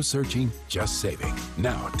 No searching, just saving.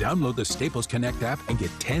 Now, download the Staples Connect app and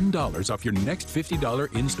get $10 off your next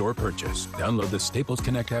 $50 in-store purchase. Download the Staples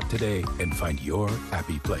Connect app today and find your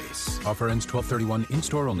Appy Place. Offer ends 12/31,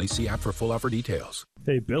 in-store only. See app for full offer details.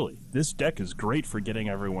 Hey, Billy, this deck is great for getting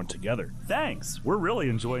everyone together. Thanks. We're really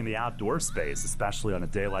enjoying the outdoor space, especially on a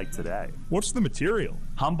day like today. What's the material?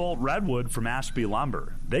 Humboldt Redwood from Ashby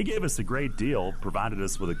Lumber. They gave us a great deal, provided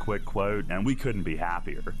us with a quick quote, and we couldn't be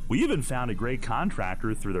happier. We even found a great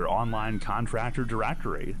contractor through their online contractor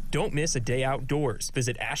directory. Don't miss a day outdoors.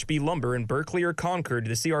 Visit Ashby Lumber in Berkeley or Concord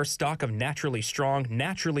to see our stock of naturally strong,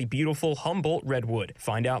 naturally beautiful Humboldt Redwood.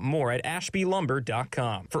 Find out more at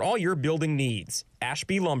ashbylumber.com for all your building needs.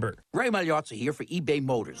 Ashby Lumber. Ray Magliozzi here for eBay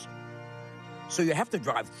Motors. So you have to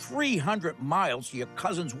drive 300 miles to your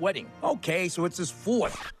cousin's wedding. Okay, so it's his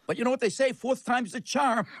fourth. But you know what they say, fourth time's the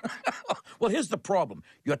charm. Well, here's the problem.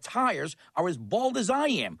 Your tires are as bald as I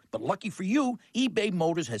am. But lucky for you, eBay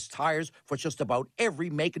Motors has tires for just about every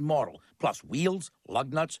make and model. Plus wheels,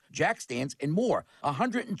 lug nuts, jack stands, and more.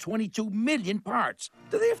 122 million parts.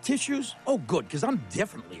 Do they have tissues? Oh, good, because I'm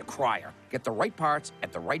definitely a crier. Get the right parts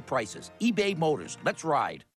at the right prices. eBay Motors. Let's ride.